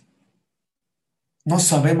Shabbat. No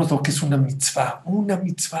sabemos lo que es una mitzvah. Una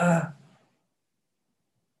mitzvah.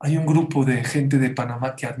 Hay un grupo de gente de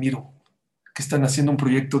Panamá que admiro, que están haciendo un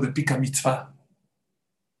proyecto de pica mitzvah.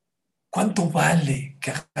 ¿Cuánto vale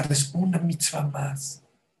que agarres una mitzvah más?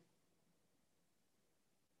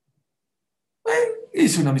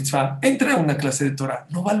 Hice una mitzvah, entré a una clase de Torah.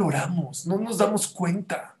 No valoramos, no nos damos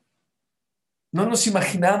cuenta, no nos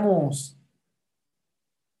imaginamos.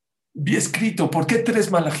 Vi escrito, ¿por qué tres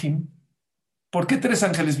malachim? ¿Por qué tres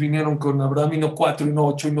ángeles vinieron con Abraham y no cuatro, y no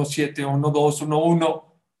ocho, y no siete, o no dos, o no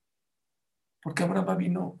uno? Porque Abraham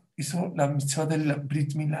vino, hizo la mitzvah del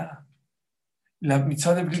Brit Milá. La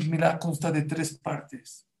mitzvah de Brit Milá consta de tres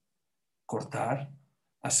partes: cortar,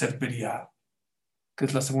 hacer periá, que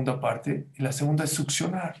es la segunda parte, y la segunda es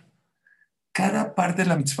succionar. Cada parte de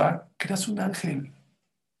la mitzvah creas un ángel.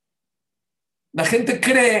 La gente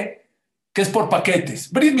cree que es por paquetes.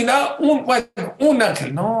 Brit Milá, un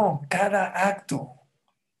ángel. No, cada acto.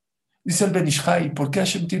 Dice el Ben Ish Hai, ¿por qué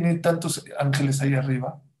Hashem tiene tantos ángeles ahí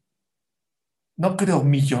arriba? No creó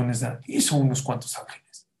millones de ángeles, hizo unos cuantos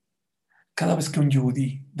ángeles. Cada vez que un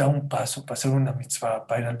yudí da un paso para hacer una mitzvah,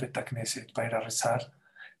 para ir al Bet Knesset, para ir a rezar,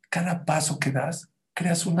 cada paso que das,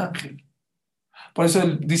 creas un ángel. Por eso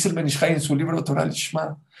dice el Ben Ish Hai en su libro Torah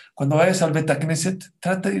Lishma, cuando vayas al Bet Knesset,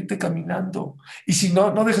 trata de irte caminando. Y si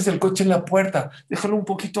no, no dejes el coche en la puerta, déjalo un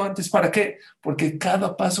poquito antes. ¿Para qué? Porque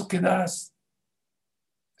cada paso que das,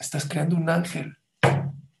 estás creando un ángel.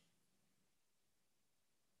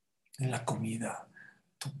 En la comida,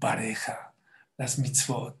 tu pareja, las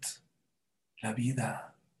mitzvot, la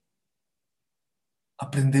vida.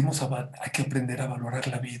 Hay que aprender a valorar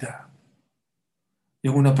la vida.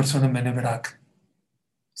 Llegó una persona en Benebrak.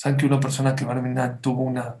 ¿Saben que una persona que tuvo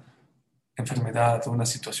una enfermedad o una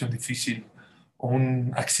situación difícil o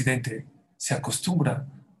un accidente se acostumbra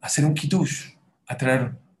a hacer un kiddush, a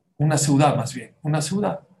traer una ciudad más bien, una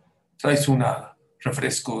ciudad? Traes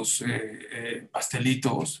refrescos,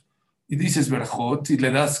 pastelitos, y dices verjot y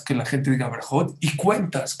le das que la gente diga verjot y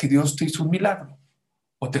cuentas que Dios te hizo un milagro,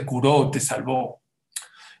 o te curó, o te salvó.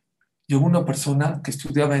 Llegó una persona que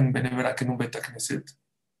estudiaba en Benebrak en un Bet Knesset.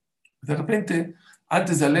 De repente,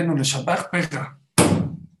 antes de Alenu le Shabbat, pega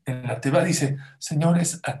en la teba, dice: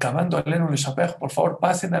 señores, acabando Alenu le Shabbat, por favor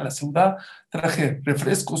pasen a la ciudad, traje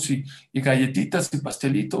refrescos y galletitas y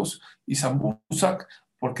pastelitos y sambusak,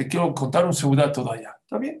 porque quiero contar un ciudad todo allá.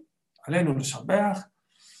 ¿Está bien? Alenu le Shabbat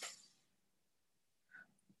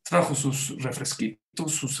trajo sus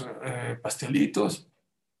refresquitos, sus pastelitos.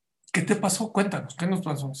 ¿Qué te pasó? Cuéntanos, ¿qué nos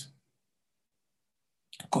pasó?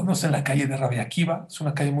 Conocen la calle de Rabia Akiva, es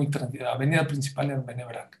una calle muy tranquila, avenida principal en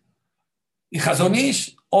Benebrak. Y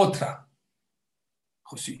Hazonish, otra.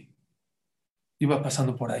 José iba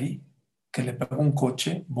pasando por ahí, que le pegó un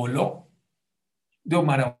coche, voló, dio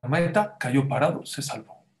marameta, cayó parado, se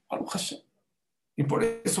salvó. Baruch Hashem. Y por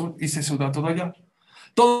eso hice ciudad todo allá.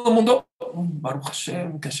 Todo el mundo, Baruch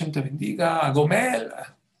Hashem, que Hashem te bendiga, Gomel,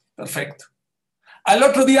 perfecto. Al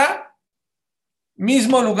otro día,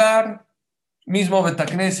 mismo lugar, mismo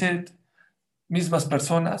Betacneset, mismas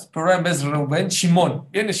personas, pero ahora en vez de Rubén, Shimón.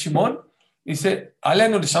 Viene Shimón, dice: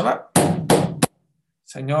 Alenu le llama.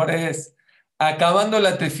 Señores, acabando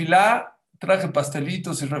la tefilá, traje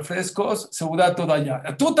pastelitos y refrescos, seudá toda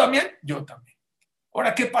allá. ¿Tú también? Yo también.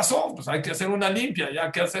 Ahora, ¿qué pasó? Pues hay que hacer una limpia,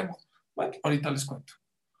 ¿ya qué hacemos? Bueno, ahorita les cuento.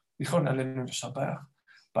 Dijo Alenu le Shabbat,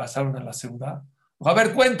 pasaron a la seudá. A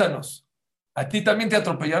ver, cuéntanos. ¿A ti también te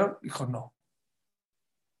atropellaron? Dijo: no.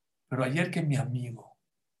 Pero ayer que mi amigo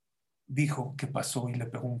dijo que pasó y le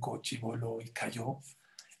pegó un coche y voló y cayó,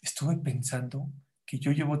 estuve pensando que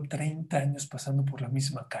yo llevo 30 años pasando por la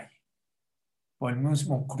misma calle, por el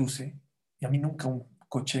mismo cruce, y a mí nunca un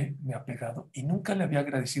coche me ha pegado y nunca le había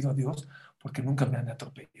agradecido a Dios porque nunca me han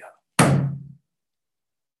atropellado.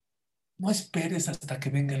 No esperes hasta que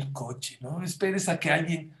venga el coche, no esperes a que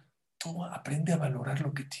alguien... Tú aprende a valorar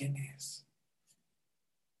lo que tienes.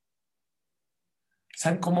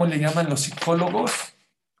 ¿Saben cómo le llaman los psicólogos?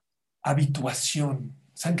 Habituación.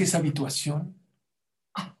 ¿Saben qué es habituación?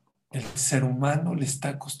 El ser humano le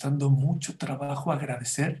está costando mucho trabajo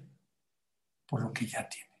agradecer por lo que ya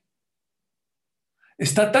tiene.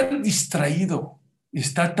 Está tan distraído y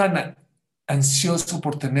está tan ansioso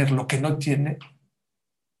por tener lo que no tiene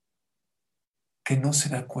que no se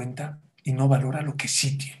da cuenta y no valora lo que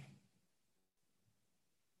sí tiene.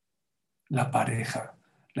 La pareja,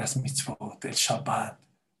 las mitzvot, el Shabbat,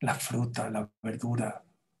 la fruta, la verdura,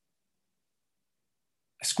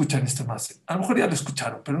 Escuchan este más. A lo mejor ya lo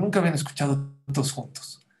escucharon, pero nunca habían escuchado todos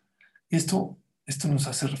juntos. Y esto nos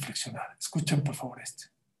hace reflexionar. Escuchen, por favor, este.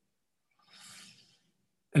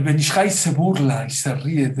 El Benishai se burla y se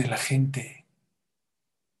ríe de la gente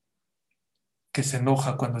que se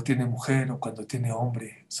enoja cuando tiene mujer o cuando tiene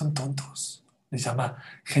hombre. Son tontos. Les llama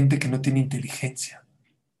gente que no tiene inteligencia.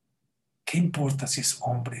 ¿Qué importa si es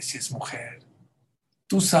hombre, si es mujer?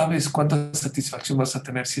 Tú sabes cuánta satisfacción vas a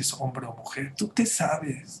tener si es hombre o mujer. Tú te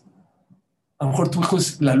sabes. A lo mejor tu hijo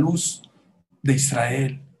es la luz de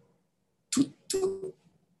Israel. Tú.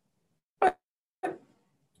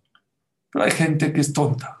 Pero hay gente que es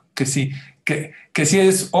tonta, que sí, que si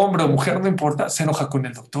es hombre o mujer, no importa, se enoja con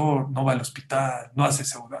el doctor, no va al hospital, no hace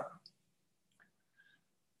seguridad.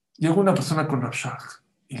 Llegó una persona con Rav Shach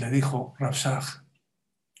y le dijo, Rav Shach,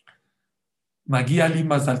 Magui Ali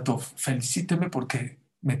Mazal Tov, felicíteme porque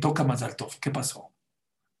me toca Mazal Tov. ¿Qué pasó?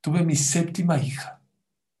 Tuve mi séptima hija.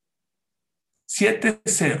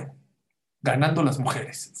 7-0, ganando las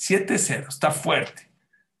mujeres. 7-0, está fuerte.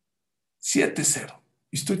 7-0.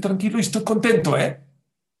 Y estoy tranquilo y estoy contento, ¿eh?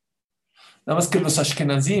 Nada más que los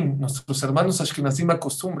Ashkenazim, nuestros hermanos Ashkenazim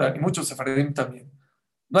acostumbran, y muchos Sefaredim también,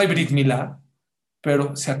 no hay Brit Milá,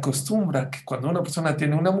 pero se acostumbra que cuando una persona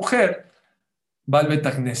tiene una mujer, va al Bet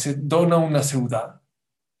Knesset, dona una seudá,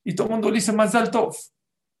 y todo el mundo le dice Mazdal Tov.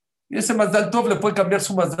 Y ese Mazdal Tov le puede cambiar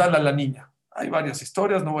su Mazdal a la niña. Hay varias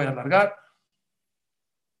historias, no voy a alargar.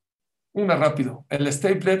 Una rápido. El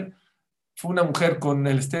Stapler, fue una mujer con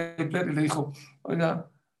el Stapler y le dijo, oiga,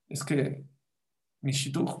 es que mi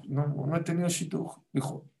shidduch, no he tenido shidduch.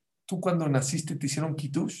 Dijo, ¿tú cuando naciste te hicieron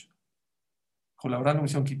kiddush? Dijo, la verdad no me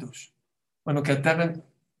hicieron kiddush. Bueno, que te hagan,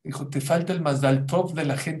 dijo, te falta el Mazdal Tov de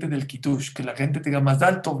la gente del kiddush, que la gente te diga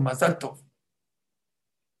Mazdal Tov, Mazdal Tov.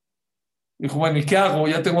 Dijo, bueno, ¿y qué hago?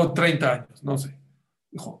 Ya tengo 30 años, no sé.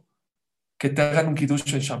 Dijo, que te hagan un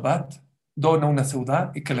kiddush en Shabbat, dona una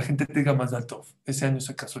seudá y que la gente te diga Mazdal Tov. Ese año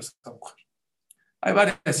se casó esta mujer. Hay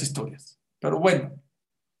varias historias, pero bueno.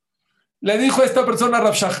 Le dijo a esta persona,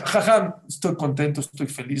 Rav Jajam, estoy contento, estoy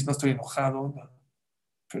feliz, no estoy enojado. No.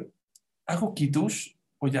 Pero, ¿hago kiddush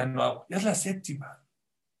o ya no hago? Ya es la séptima.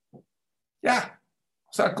 Ya.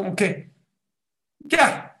 O sea, como que,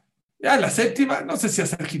 ya la séptima, no sé si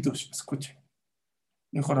hacer kiddush. Escuchen.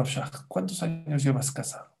 Dijo Rav Shach, ¿cuántos años llevas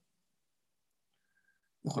casado?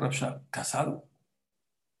 Dijo Rav Shach, ¿casado?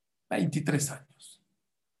 23 años.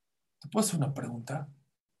 ¿Te puedo hacer una pregunta?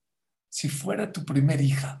 Si fuera tu primer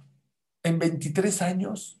hija, en 23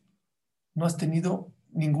 años no has tenido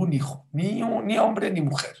ningún hijo, ni hombre ni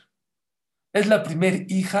mujer. Es la primera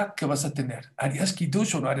hija que vas a tener. ¿Harías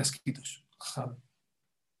kiddush o no harías kiddush?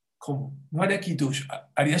 ¿Cómo? No haría kiddush.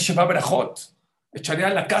 Harías sheva berajot. Echaría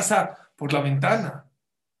la casa por la ventana.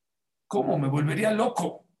 ¿Cómo? Me volvería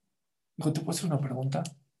loco. Digo, ¿te puedo hacer una pregunta?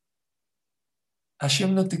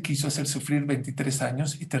 Hashem no te quiso hacer sufrir 23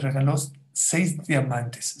 años y te regaló 6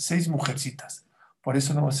 diamantes, 6 mujercitas. Por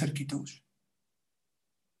eso no va a ser kiddush.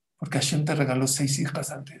 Porque Hashem te regaló 6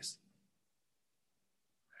 hijas antes.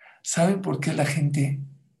 ¿Saben por qué la gente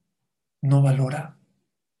no valora?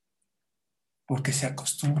 Porque se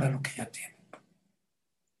acostumbra a lo que ya tiene.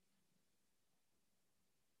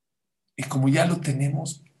 Y como ya lo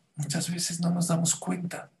tenemos, muchas veces no nos damos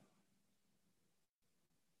cuenta.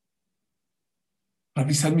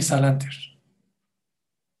 Rabbi Salmi Salanter.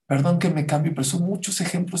 Perdón que me cambie, pero son muchos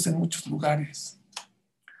ejemplos en muchos lugares.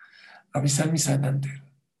 Rabbi Salmi Salanter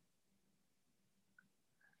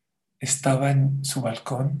estaba en su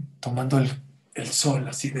balcón tomando el sol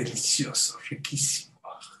así delicioso, riquísimo,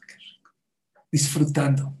 qué rico,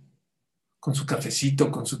 disfrutando con su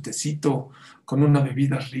cafecito, con su tecito, con una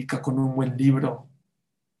bebida rica, con un buen libro.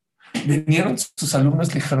 Vinieron sus alumnos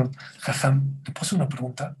y le dijeron, Jajam, ¿le puedo hacer una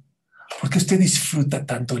pregunta? ¿Por qué usted disfruta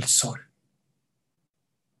tanto el sol?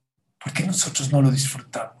 ¿Por qué nosotros no lo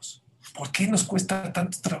disfrutamos? ¿Por qué nos cuesta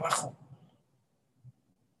tanto trabajo?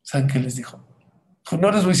 ¿Saben qué les dijo? Dijo,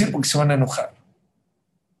 no les voy a decir porque se van a enojar.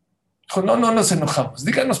 Dijo, no nos enojamos.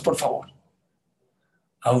 Díganos, por favor.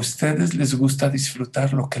 A ustedes les gusta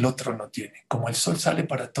disfrutar lo que el otro no tiene. Como el sol sale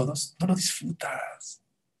para todos, no lo disfrutas.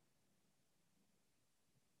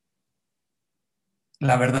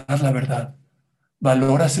 La verdad.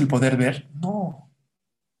 ¿Valoras el poder ver? No.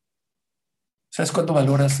 ¿Sabes cuándo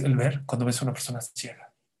valoras el ver? Cuando ves a una persona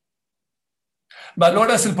ciega.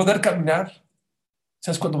 ¿Valoras el poder caminar?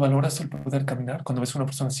 ¿Sabes cuándo valoras el poder caminar? Cuando ves a una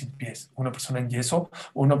persona sin pies, una persona en yeso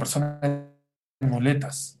o una persona en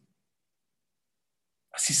muletas.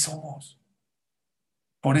 Así somos.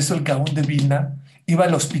 Por eso el Gaón de Vilna iba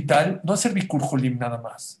al hospital, no a hacer Bikur Jolim nada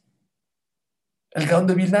más. El Gaón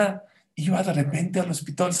de Vilna iba de repente al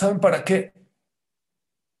hospital. ¿Saben para qué?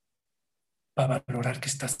 va a valorar que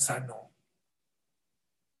estás sano.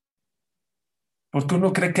 Porque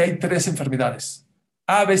uno cree que hay tres enfermedades.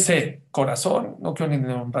 A, B, C, corazón, no quiero ni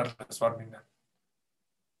nombrarlas, Barmina.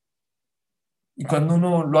 Y cuando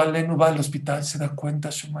uno lo aleno va al hospital, se da cuenta,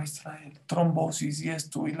 Shema Israel, trombosis y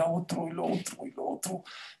esto, y lo otro, y lo otro, y lo otro.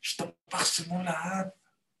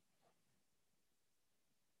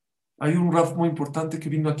 Hay un Raf muy importante que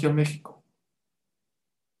vino aquí a México,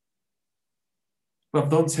 Rav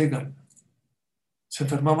Don Segal. Se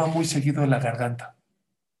enfermaba muy seguido de la garganta.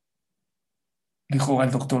 Dijo al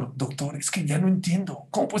doctor, doctor, es que ya no entiendo.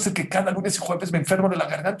 ¿Cómo puede ser que cada lunes y jueves me enfermo de la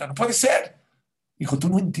garganta? No puede ser. Dijo, tú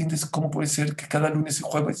no entiendes cómo puede ser que cada lunes y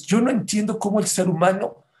jueves. Yo no entiendo cómo el ser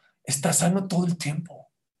humano está sano todo el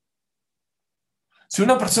tiempo. Si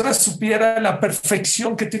una persona supiera la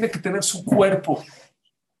perfección que tiene que tener su cuerpo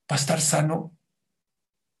para estar sano,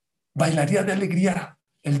 bailaría de alegría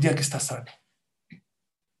el día que está sano.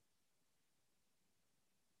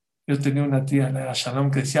 Yo tenía una tía, la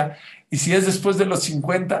Shalom, que decía, y si es después de los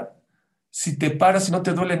 50, si te paras y no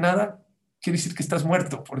te duele nada, quiere decir que estás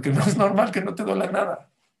muerto, porque no es normal que no te duela nada.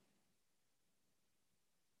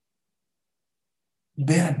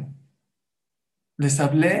 Vean, les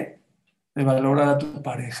hablé de valorar a tu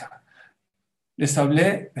pareja. Les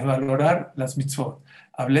hablé de valorar las mitzvot.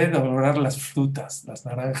 Hablé de valorar las frutas, las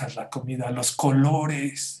naranjas, la comida, los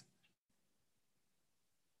colores,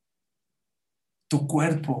 tu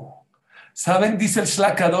cuerpo. ¿Saben? Dice el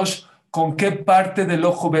Shlakadosh, ¿con qué parte del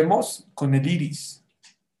ojo vemos? Con el iris.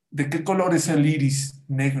 ¿De qué color es el iris?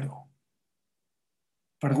 Negro.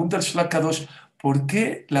 Pregunta el Shlakadosh, ¿por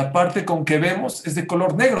qué la parte con que vemos es de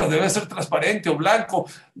color negro? Debe ser transparente o blanco.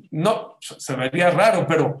 No, se vería raro,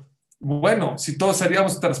 pero bueno, si todos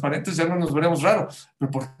seríamos transparentes ya no nos veríamos raro.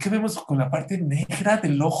 Pero ¿por qué vemos con la parte negra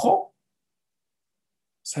del ojo?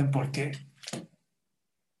 ¿Saben por qué?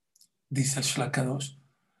 Dice el Shlakadosh,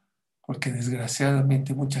 porque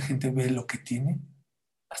desgraciadamente mucha gente ve lo que tiene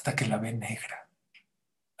hasta que la ve negra,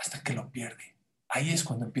 hasta que lo pierde. Ahí es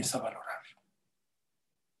cuando empieza a valorar.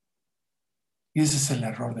 Y ese es el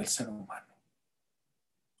error del ser humano.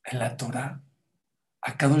 En la Torah,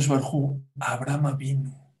 a Kadosh Baruj Hu, Abraham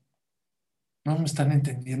vino. No me están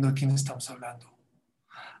entendiendo de quién estamos hablando.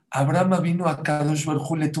 Abraham vino a Kadosh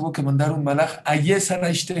Baruj Hu, le tuvo que mandar un malaj. Ayé Sara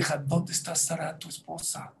Ishteja, ¿dónde está Sara, tu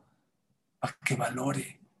esposa? Para que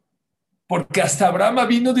valore. Porque hasta Abraham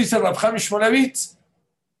vino, dice Rabjam Shmonavitz,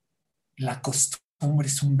 la costumbre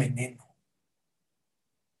es un veneno.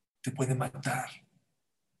 Te puede matar.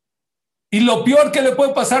 Y lo peor que le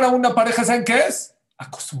puede pasar a una pareja, ¿saben qué es?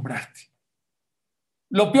 Acostumbrarte.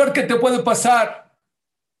 Lo peor que te puede pasar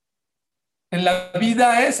en la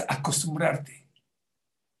vida es acostumbrarte.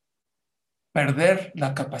 Perder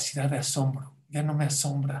la capacidad de asombro. Ya no me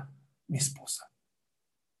asombra mi esposa.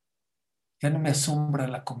 Ya no me asombra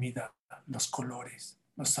la comida, los colores,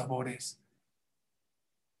 los sabores.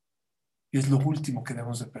 Y es lo último que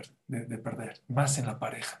debemos de perder, más en la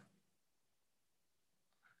pareja.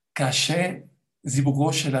 Caché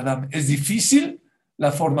Zibugosh el Adam. Es difícil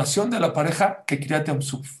la formación de la pareja que Kriyat Yam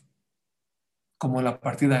Suf, como la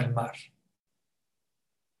partida del mar.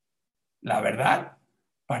 La verdad,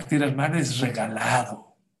 partir el mar es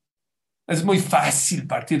regalado. Es muy fácil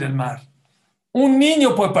partir el mar. Un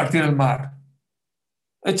niño puede partir el mar.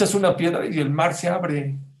 Echas una piedra y el mar se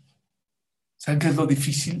abre. ¿Saben qué es lo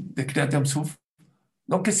difícil de Kriyat Yam Suf?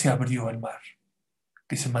 No que se abrió el mar,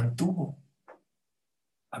 que se mantuvo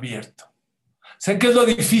abierto. ¿Saben qué es lo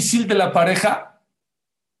difícil de la pareja?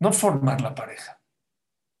 No formar la pareja.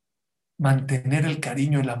 Mantener el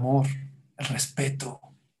cariño, el amor, el respeto,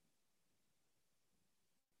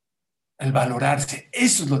 el valorarse.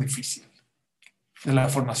 Eso es lo difícil de la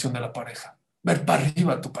formación de la pareja. Ver para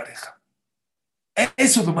arriba a tu pareja.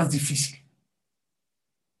 Eso es lo más difícil.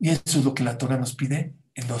 Y eso es lo que la Torah nos pide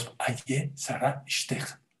en los Aye, Sarah,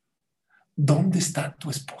 Ishtech. ¿Dónde está tu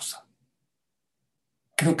esposa?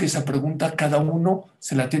 Creo que esa pregunta cada uno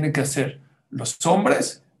se la tiene que hacer, los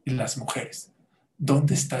hombres y las mujeres.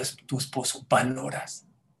 ¿Dónde está tu esposo? ¿Valoras?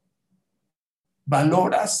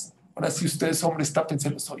 ¿Valoras? Ahora si ustedes hombres,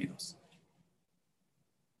 tápense los oídos.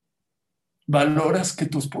 ¿Valoras que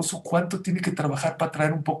tu esposo cuánto tiene que trabajar para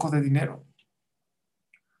traer un poco de dinero?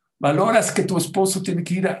 ¿Valoras que tu esposo tiene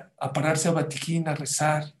que ir a pararse a Batiquín, a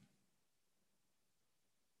rezar?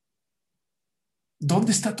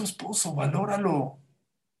 ¿Dónde está tu esposo? Valóralo.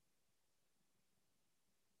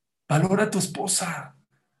 Valora a tu esposa.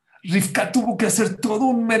 Rivka tuvo que hacer todo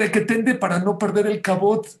un merequetende para no perder el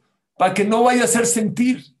cabot, para que no vaya a hacer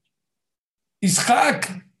sentir.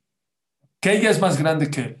 Isaac, que ella es más grande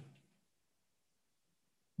que él.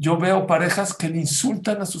 Yo veo parejas que le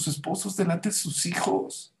insultan a sus esposos delante de sus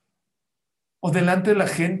hijos o delante de la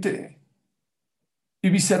gente y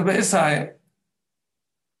viceversa, ¿eh?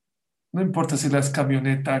 No importa si las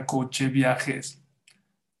camioneta, coche, viajes,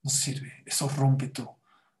 no sirve. Eso rompe tu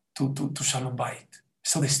Shalom Bait.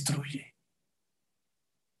 Eso destruye.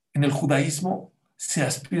 En el judaísmo se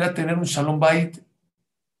aspira a tener un Shalom Bait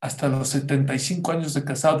hasta los 75 años de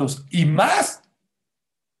casados y más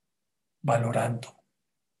valorando.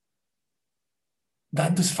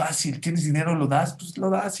 Dando es fácil. Tienes dinero, lo das, pues lo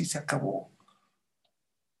das y se acabó.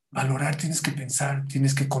 Valorar tienes que pensar,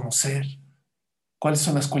 tienes que conocer cuáles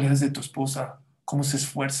son las cualidades de tu esposa, cómo se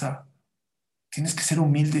esfuerza. Tienes que ser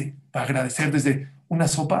humilde para agradecer desde una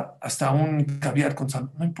sopa hasta un caviar con sal.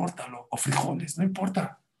 No importa, o frijoles, no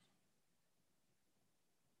importa.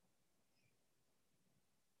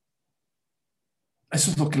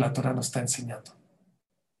 Eso es lo que la Torah nos está enseñando.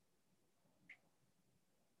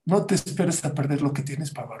 No te esperes a perder lo que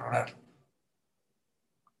tienes para valorar.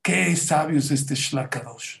 Qué sabio es este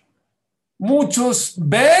Shlakadosh. Muchos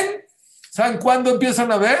ven, ¿saben cuándo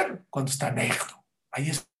empiezan a ver? Cuando está negro. Ahí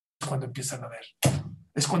es cuando empiezan a ver.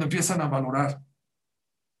 Es cuando empiezan a valorar.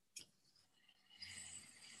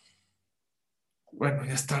 Bueno,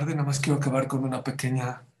 ya es tarde, nada más quiero acabar con una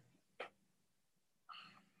pequeña,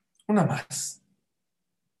 una más,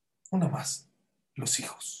 una más. Los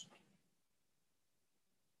hijos.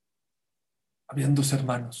 Habían dos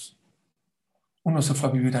hermanos. Uno se fue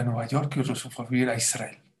a vivir a Nueva York y otro se fue a vivir a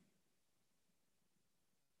Israel.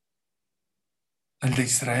 El de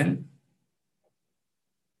Israel,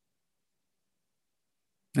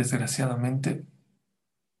 desgraciadamente,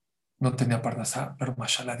 no tenía parnasá, pero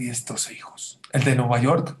mashallah, 10, 12 hijos. El de Nueva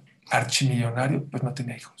York, archimillonario, pues no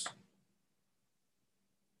tenía hijos.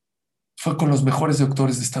 Fue con los mejores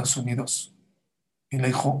doctores de Estados Unidos y le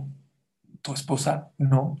dijo, tu esposa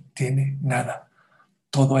no tiene nada.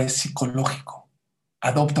 Todo es psicológico.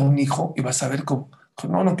 Adopta un hijo y vas a ver cómo.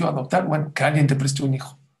 No, no quiero adoptar. Bueno, que alguien te preste un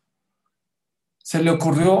hijo. Se le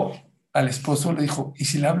ocurrió al esposo, le dijo, ¿y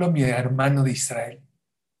si le hablo a mi hermano de Israel?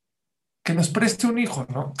 Que nos preste un hijo,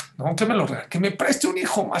 ¿no? No, que me lo regale, que me preste un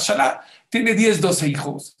hijo, mashallah, tiene 10, 12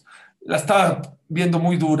 hijos. La estaba viendo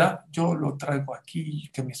muy dura, yo lo traigo aquí,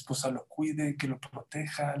 que mi esposa lo cuide, que lo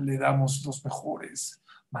proteja, le damos los mejores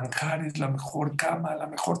manjares, la mejor cama, la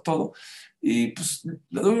mejor todo. Y pues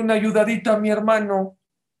le doy una ayudadita a mi hermano.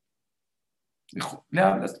 Dijo, le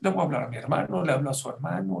voy a hablar a mi hermano, le habló a su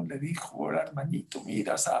hermano, le dijo, hermanito,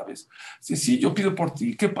 mira, sabes, sí, yo pido por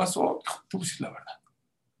ti, ¿qué pasó? Dijo, tú sí, la verdad.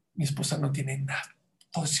 Mi esposa no tiene nada,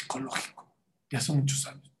 todo es psicológico, ya son muchos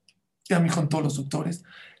años. Ya me dijo en todos los doctores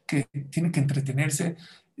que tiene que entretenerse,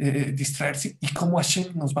 distraerse, y cómo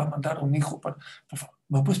Hashem nos va a mandar un hijo. Por favor,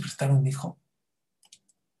 ¿me puedes prestar un hijo?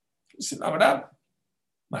 Dice, la verdad,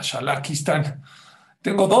 mashallah, aquí están.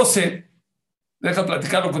 Tengo 12, deja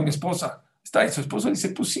platicarlo con mi esposa. Está ahí, su esposo dice,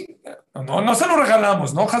 pues sí, no se lo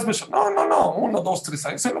regalamos, no, no, 1, 2, 3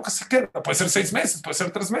 años, es lo que se queda. Puede ser 6 meses, puede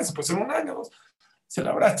ser 3 meses, puede ser un año, 2. Se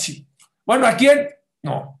la brachi. Bueno, ¿a quién?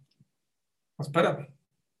 No, espérame.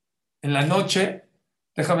 En la noche,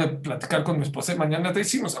 déjame platicar con mi esposa y mañana te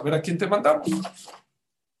decimos, a ver a quién te mandamos.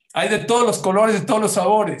 Hay de todos los colores, de todos los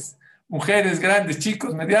sabores. Mujeres, grandes,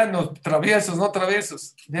 chicos, medianos, traviesos, no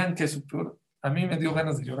traviesos. Vean que es su peor. A mí me dio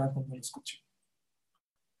ganas de llorar cuando lo escuché.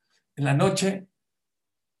 En la noche,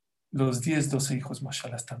 los 10, 12 hijos,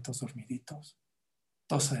 mashallah, están todos dormiditos.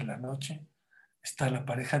 12 de la noche, está la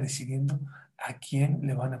pareja decidiendo a quién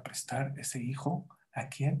le van a prestar ese hijo, a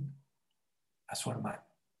quién, a su hermano.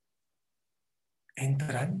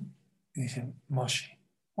 Entran y dicen, Moshe,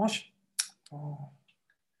 oh,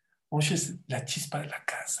 Moshe es la chispa de la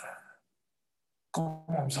casa. ¿Cómo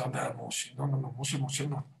vamos a hablar a Moshe? No, Moshe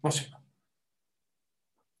no.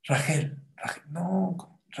 Rachel,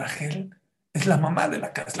 no, Rachel es la mamá de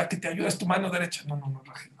la casa, es la que te ayuda, es tu mano derecha. No,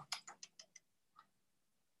 Rachel, no.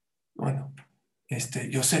 Bueno,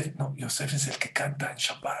 Yosef, no, Yosef es el que canta en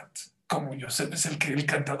Shabbat. ¿Cómo? Yosef es el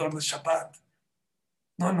cantador de Shabbat.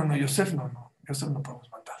 No, Yosef Yosef no podemos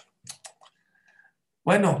mandarlo.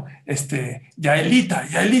 Bueno, Yaelita.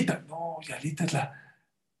 No, Yaelita es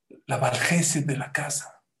la Valgesed de la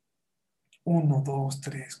casa. 1, 2,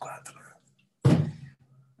 3, 4.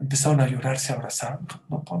 Empezaron a llorar, se abrazaron.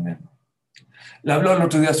 No ponen. Le habló el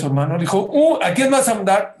otro día a su hermano, le dijo, ¿a quién vas a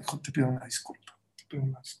mandar? Dijo, te pido una disculpa.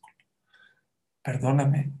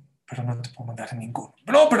 Perdóname, pero no te puedo mandar a ninguno.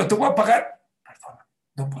 No, pero te voy a pagar. Perdóname,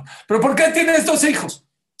 no puedo. ¿Pero por qué tienes 12 hijos?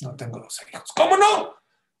 No tengo 12 hijos. ¿Cómo no?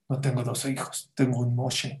 No tengo 12 hijos. Tengo un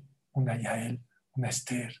Moshe, una Yael, una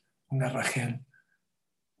Esther, una Rachel,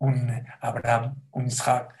 un Abraham, un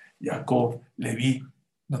Isaac, Jacob, Leví,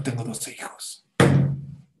 no tengo 12 hijos.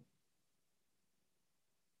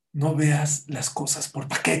 No veas las cosas por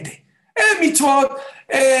paquete. Mitzvot,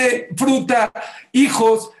 fruta,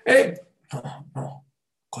 hijos. No.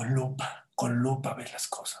 Con lupa ves las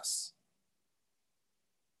cosas.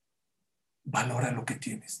 Valora lo que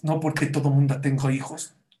tienes. No porque todo el mundo tenga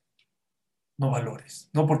hijos, no valores.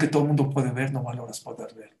 No porque todo el mundo puede ver, no valoras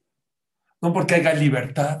poder ver. No porque haya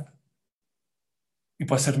libertad y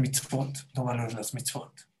puede hacer mitzvot, no valores las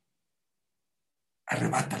mitzvot.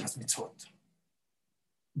 Arrebata las mitzvot.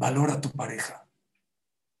 Valora a tu pareja.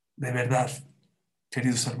 De verdad,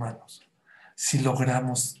 queridos hermanos, si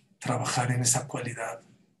logramos trabajar en esa cualidad,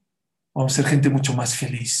 vamos a ser gente mucho más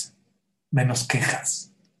feliz, menos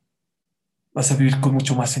quejas. Vas a vivir con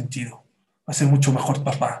mucho más sentido. Vas a ser mucho mejor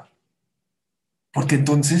papá. Porque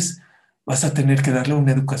entonces vas a tener que darle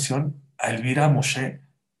una educación a Elvira, a Moshe,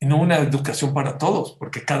 y no una educación para todos,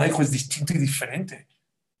 porque cada hijo es distinto y diferente.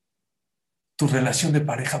 Tu relación de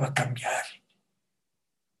pareja va a cambiar.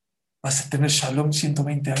 Vas a tener Shalom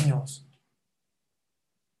 120 años.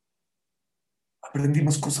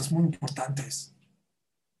 Aprendimos cosas muy importantes.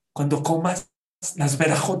 Cuando comas, las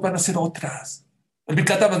verajot van a ser otras. El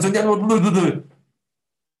Birkat Hamazon ya no va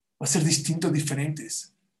a ser distinto,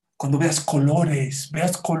 diferentes. Cuando veas colores,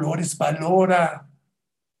 valora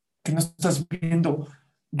que no estás viendo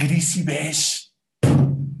gris y beige,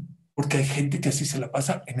 porque hay gente que así se la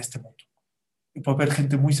pasa en este mundo. Y puede haber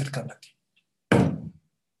gente muy cercana a ti.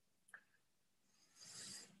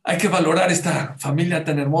 Hay que valorar esta familia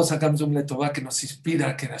tan hermosa, Gamsum Letová, que nos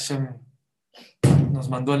inspira, que Hashem nos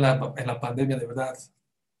mandó en la pandemia de verdad.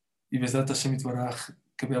 Y Besdat Hashem Itbaraj,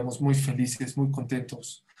 que veamos muy felices, muy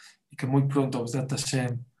contentos, y que muy pronto, Besdat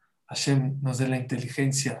Hashem nos dé la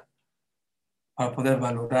inteligencia para poder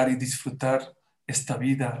valorar y disfrutar esta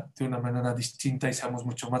vida de una manera distinta y seamos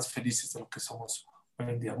mucho más felices de lo que somos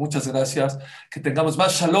hoy en día. Muchas gracias. Que tengamos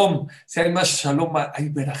más shalom. Si hay más shalom, hay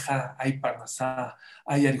verajá, hay parnasá,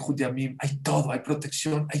 hay arihut yamim, hay todo, hay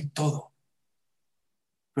protección, hay todo.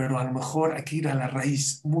 Pero a lo mejor hay que ir a la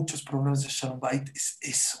raíz. Muchos problemas de Shalom Bait es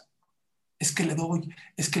eso. Es que le doy,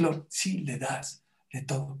 sí le das, de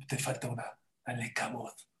todo, te falta una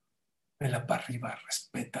lekavod. Vela para arriba,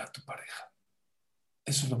 respeta a tu pareja.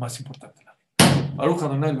 Eso es lo más importante en la vida. Baruch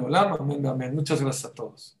Adonai Leolam, amén, amén. Muchas gracias a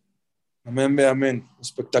todos. Amén, amén.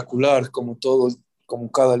 Espectacular, como todo,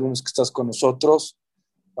 como cada lunes que estás con nosotros.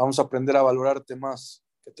 Vamos a aprender a valorarte más,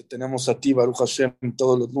 que te tenemos a ti, Baruch Hashem,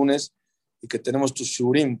 todos los lunes, y que tenemos tu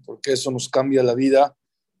shurim, porque eso nos cambia la vida,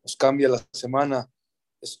 nos cambia la semana.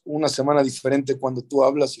 Es una semana diferente cuando tú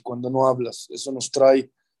hablas y cuando no hablas. Eso nos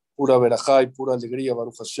trae pura verajá y pura alegría,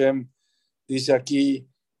 Baruch Hashem. Dice aquí,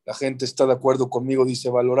 la gente está de acuerdo conmigo, dice,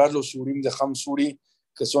 valorar los shurim de Hamsuri,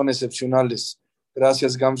 que son excepcionales.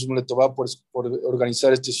 Gracias, Gamsum Letová, por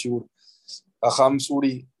organizar este shur. A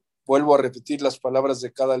Hamsuri, vuelvo a repetir las palabras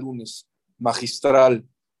de cada lunes. Magistral,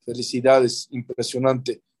 felicidades,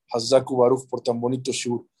 impresionante. Hazaku Baruch por tan bonito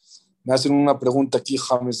shur. Me hacen una pregunta aquí,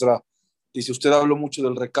 Hamezra. Dice, usted habló mucho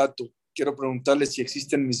del recato. Quiero preguntarle si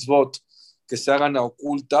existen misbot que se hagan a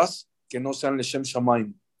ocultas, que no sean Leshem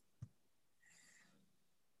Shamaim.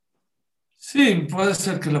 Sí, puede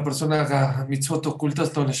ser que la persona haga mitzvot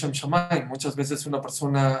ocultas todo Leshem Shamayim. Muchas veces una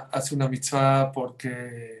persona hace una mitzvah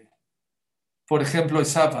porque, por ejemplo,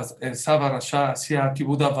 Esava Rasha hacía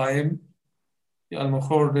Kibud Avaim, y a lo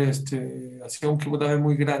mejor hacía un Kibud Avaim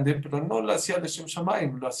muy grande, pero no lo hacía Leshem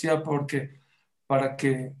Shamayim, lo hacía para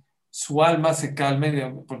que su alma se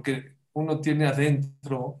calme, porque uno tiene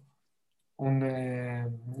adentro un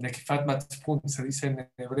Nekifat Matzpun, se dice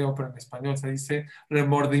en hebreo, pero en español se dice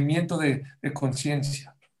remordimiento de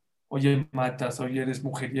conciencia. Oye, matas, oye, eres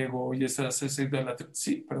mujeriego, oye, haces idolatría.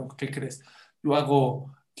 Sí, pero ¿qué crees? Yo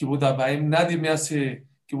hago Kibud Avaim, nadie me hace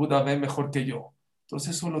Kibud Avaim mejor que yo.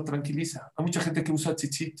 Entonces eso lo tranquiliza. Hay mucha gente que usa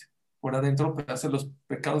tzitzit por adentro para hacer los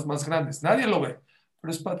pecados más grandes. Nadie lo ve,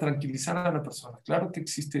 pero es para tranquilizar a la persona. Claro que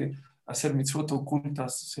existe hacer mitzvot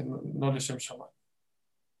ocultas, no Leshem Shammai.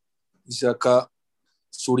 Dice acá,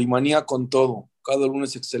 Surimanía con todo. Cada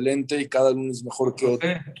lunes excelente y cada lunes mejor que otro.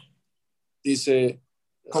 Dice,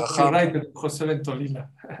 Copyright, José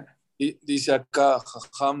Ventolina. Dice acá,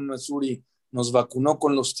 Jajam Suri, nos vacunó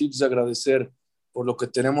con los tips de agradecer por lo que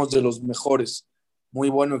tenemos de los mejores. Muy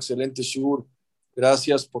bueno, excelente Shur.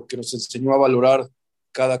 Gracias porque nos enseñó a valorar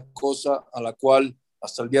cada cosa a la cual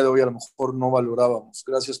hasta el día de hoy a lo mejor no valorábamos.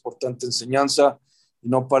 Gracias por tanta enseñanza. Y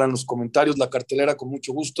no paran los comentarios, la cartelera con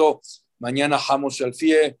mucho gusto. Mañana Hamos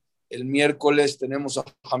Shalfie, el miércoles tenemos a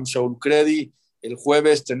Ham Shaul Kredi, el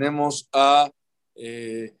jueves tenemos a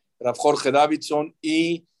Rav Jorge Davidson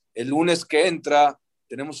y el lunes que entra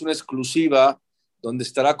tenemos una exclusiva donde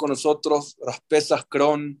estará con nosotros Raspesach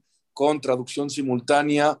Kron con traducción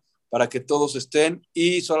simultánea para que todos estén.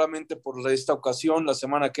 Y solamente por esta ocasión, la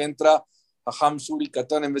semana que entra, Aham Suri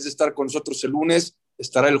Katan, en vez de estar con nosotros el lunes,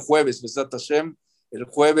 estará el jueves, Besat Hashem. El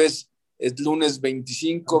jueves es lunes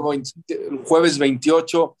 25, el jueves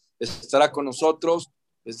 28 estará con nosotros.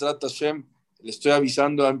 Besat Hashem, le estoy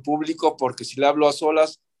avisando en público porque si le hablo a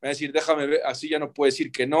solas, me va a decir, déjame ver, así ya no puede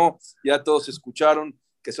decir que no. Ya todos escucharon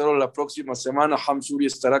que solo la próxima semana Hamsuri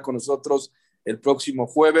estará con nosotros el próximo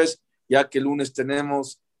jueves, ya que el lunes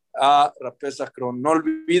tenemos a Rapesach Kron. No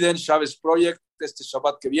olviden, Shabbos Project, este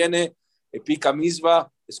Shabbat que viene, Pica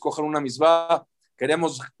Misba, escojan una Misba.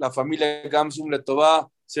 Queremos la familia Gamsum Letová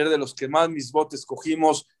ser de los que más Misbot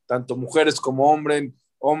escogimos, tanto mujeres como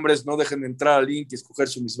hombres, no dejen de entrar al link y escoger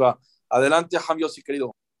su Misba. Adelante, Ham Yossi, querido.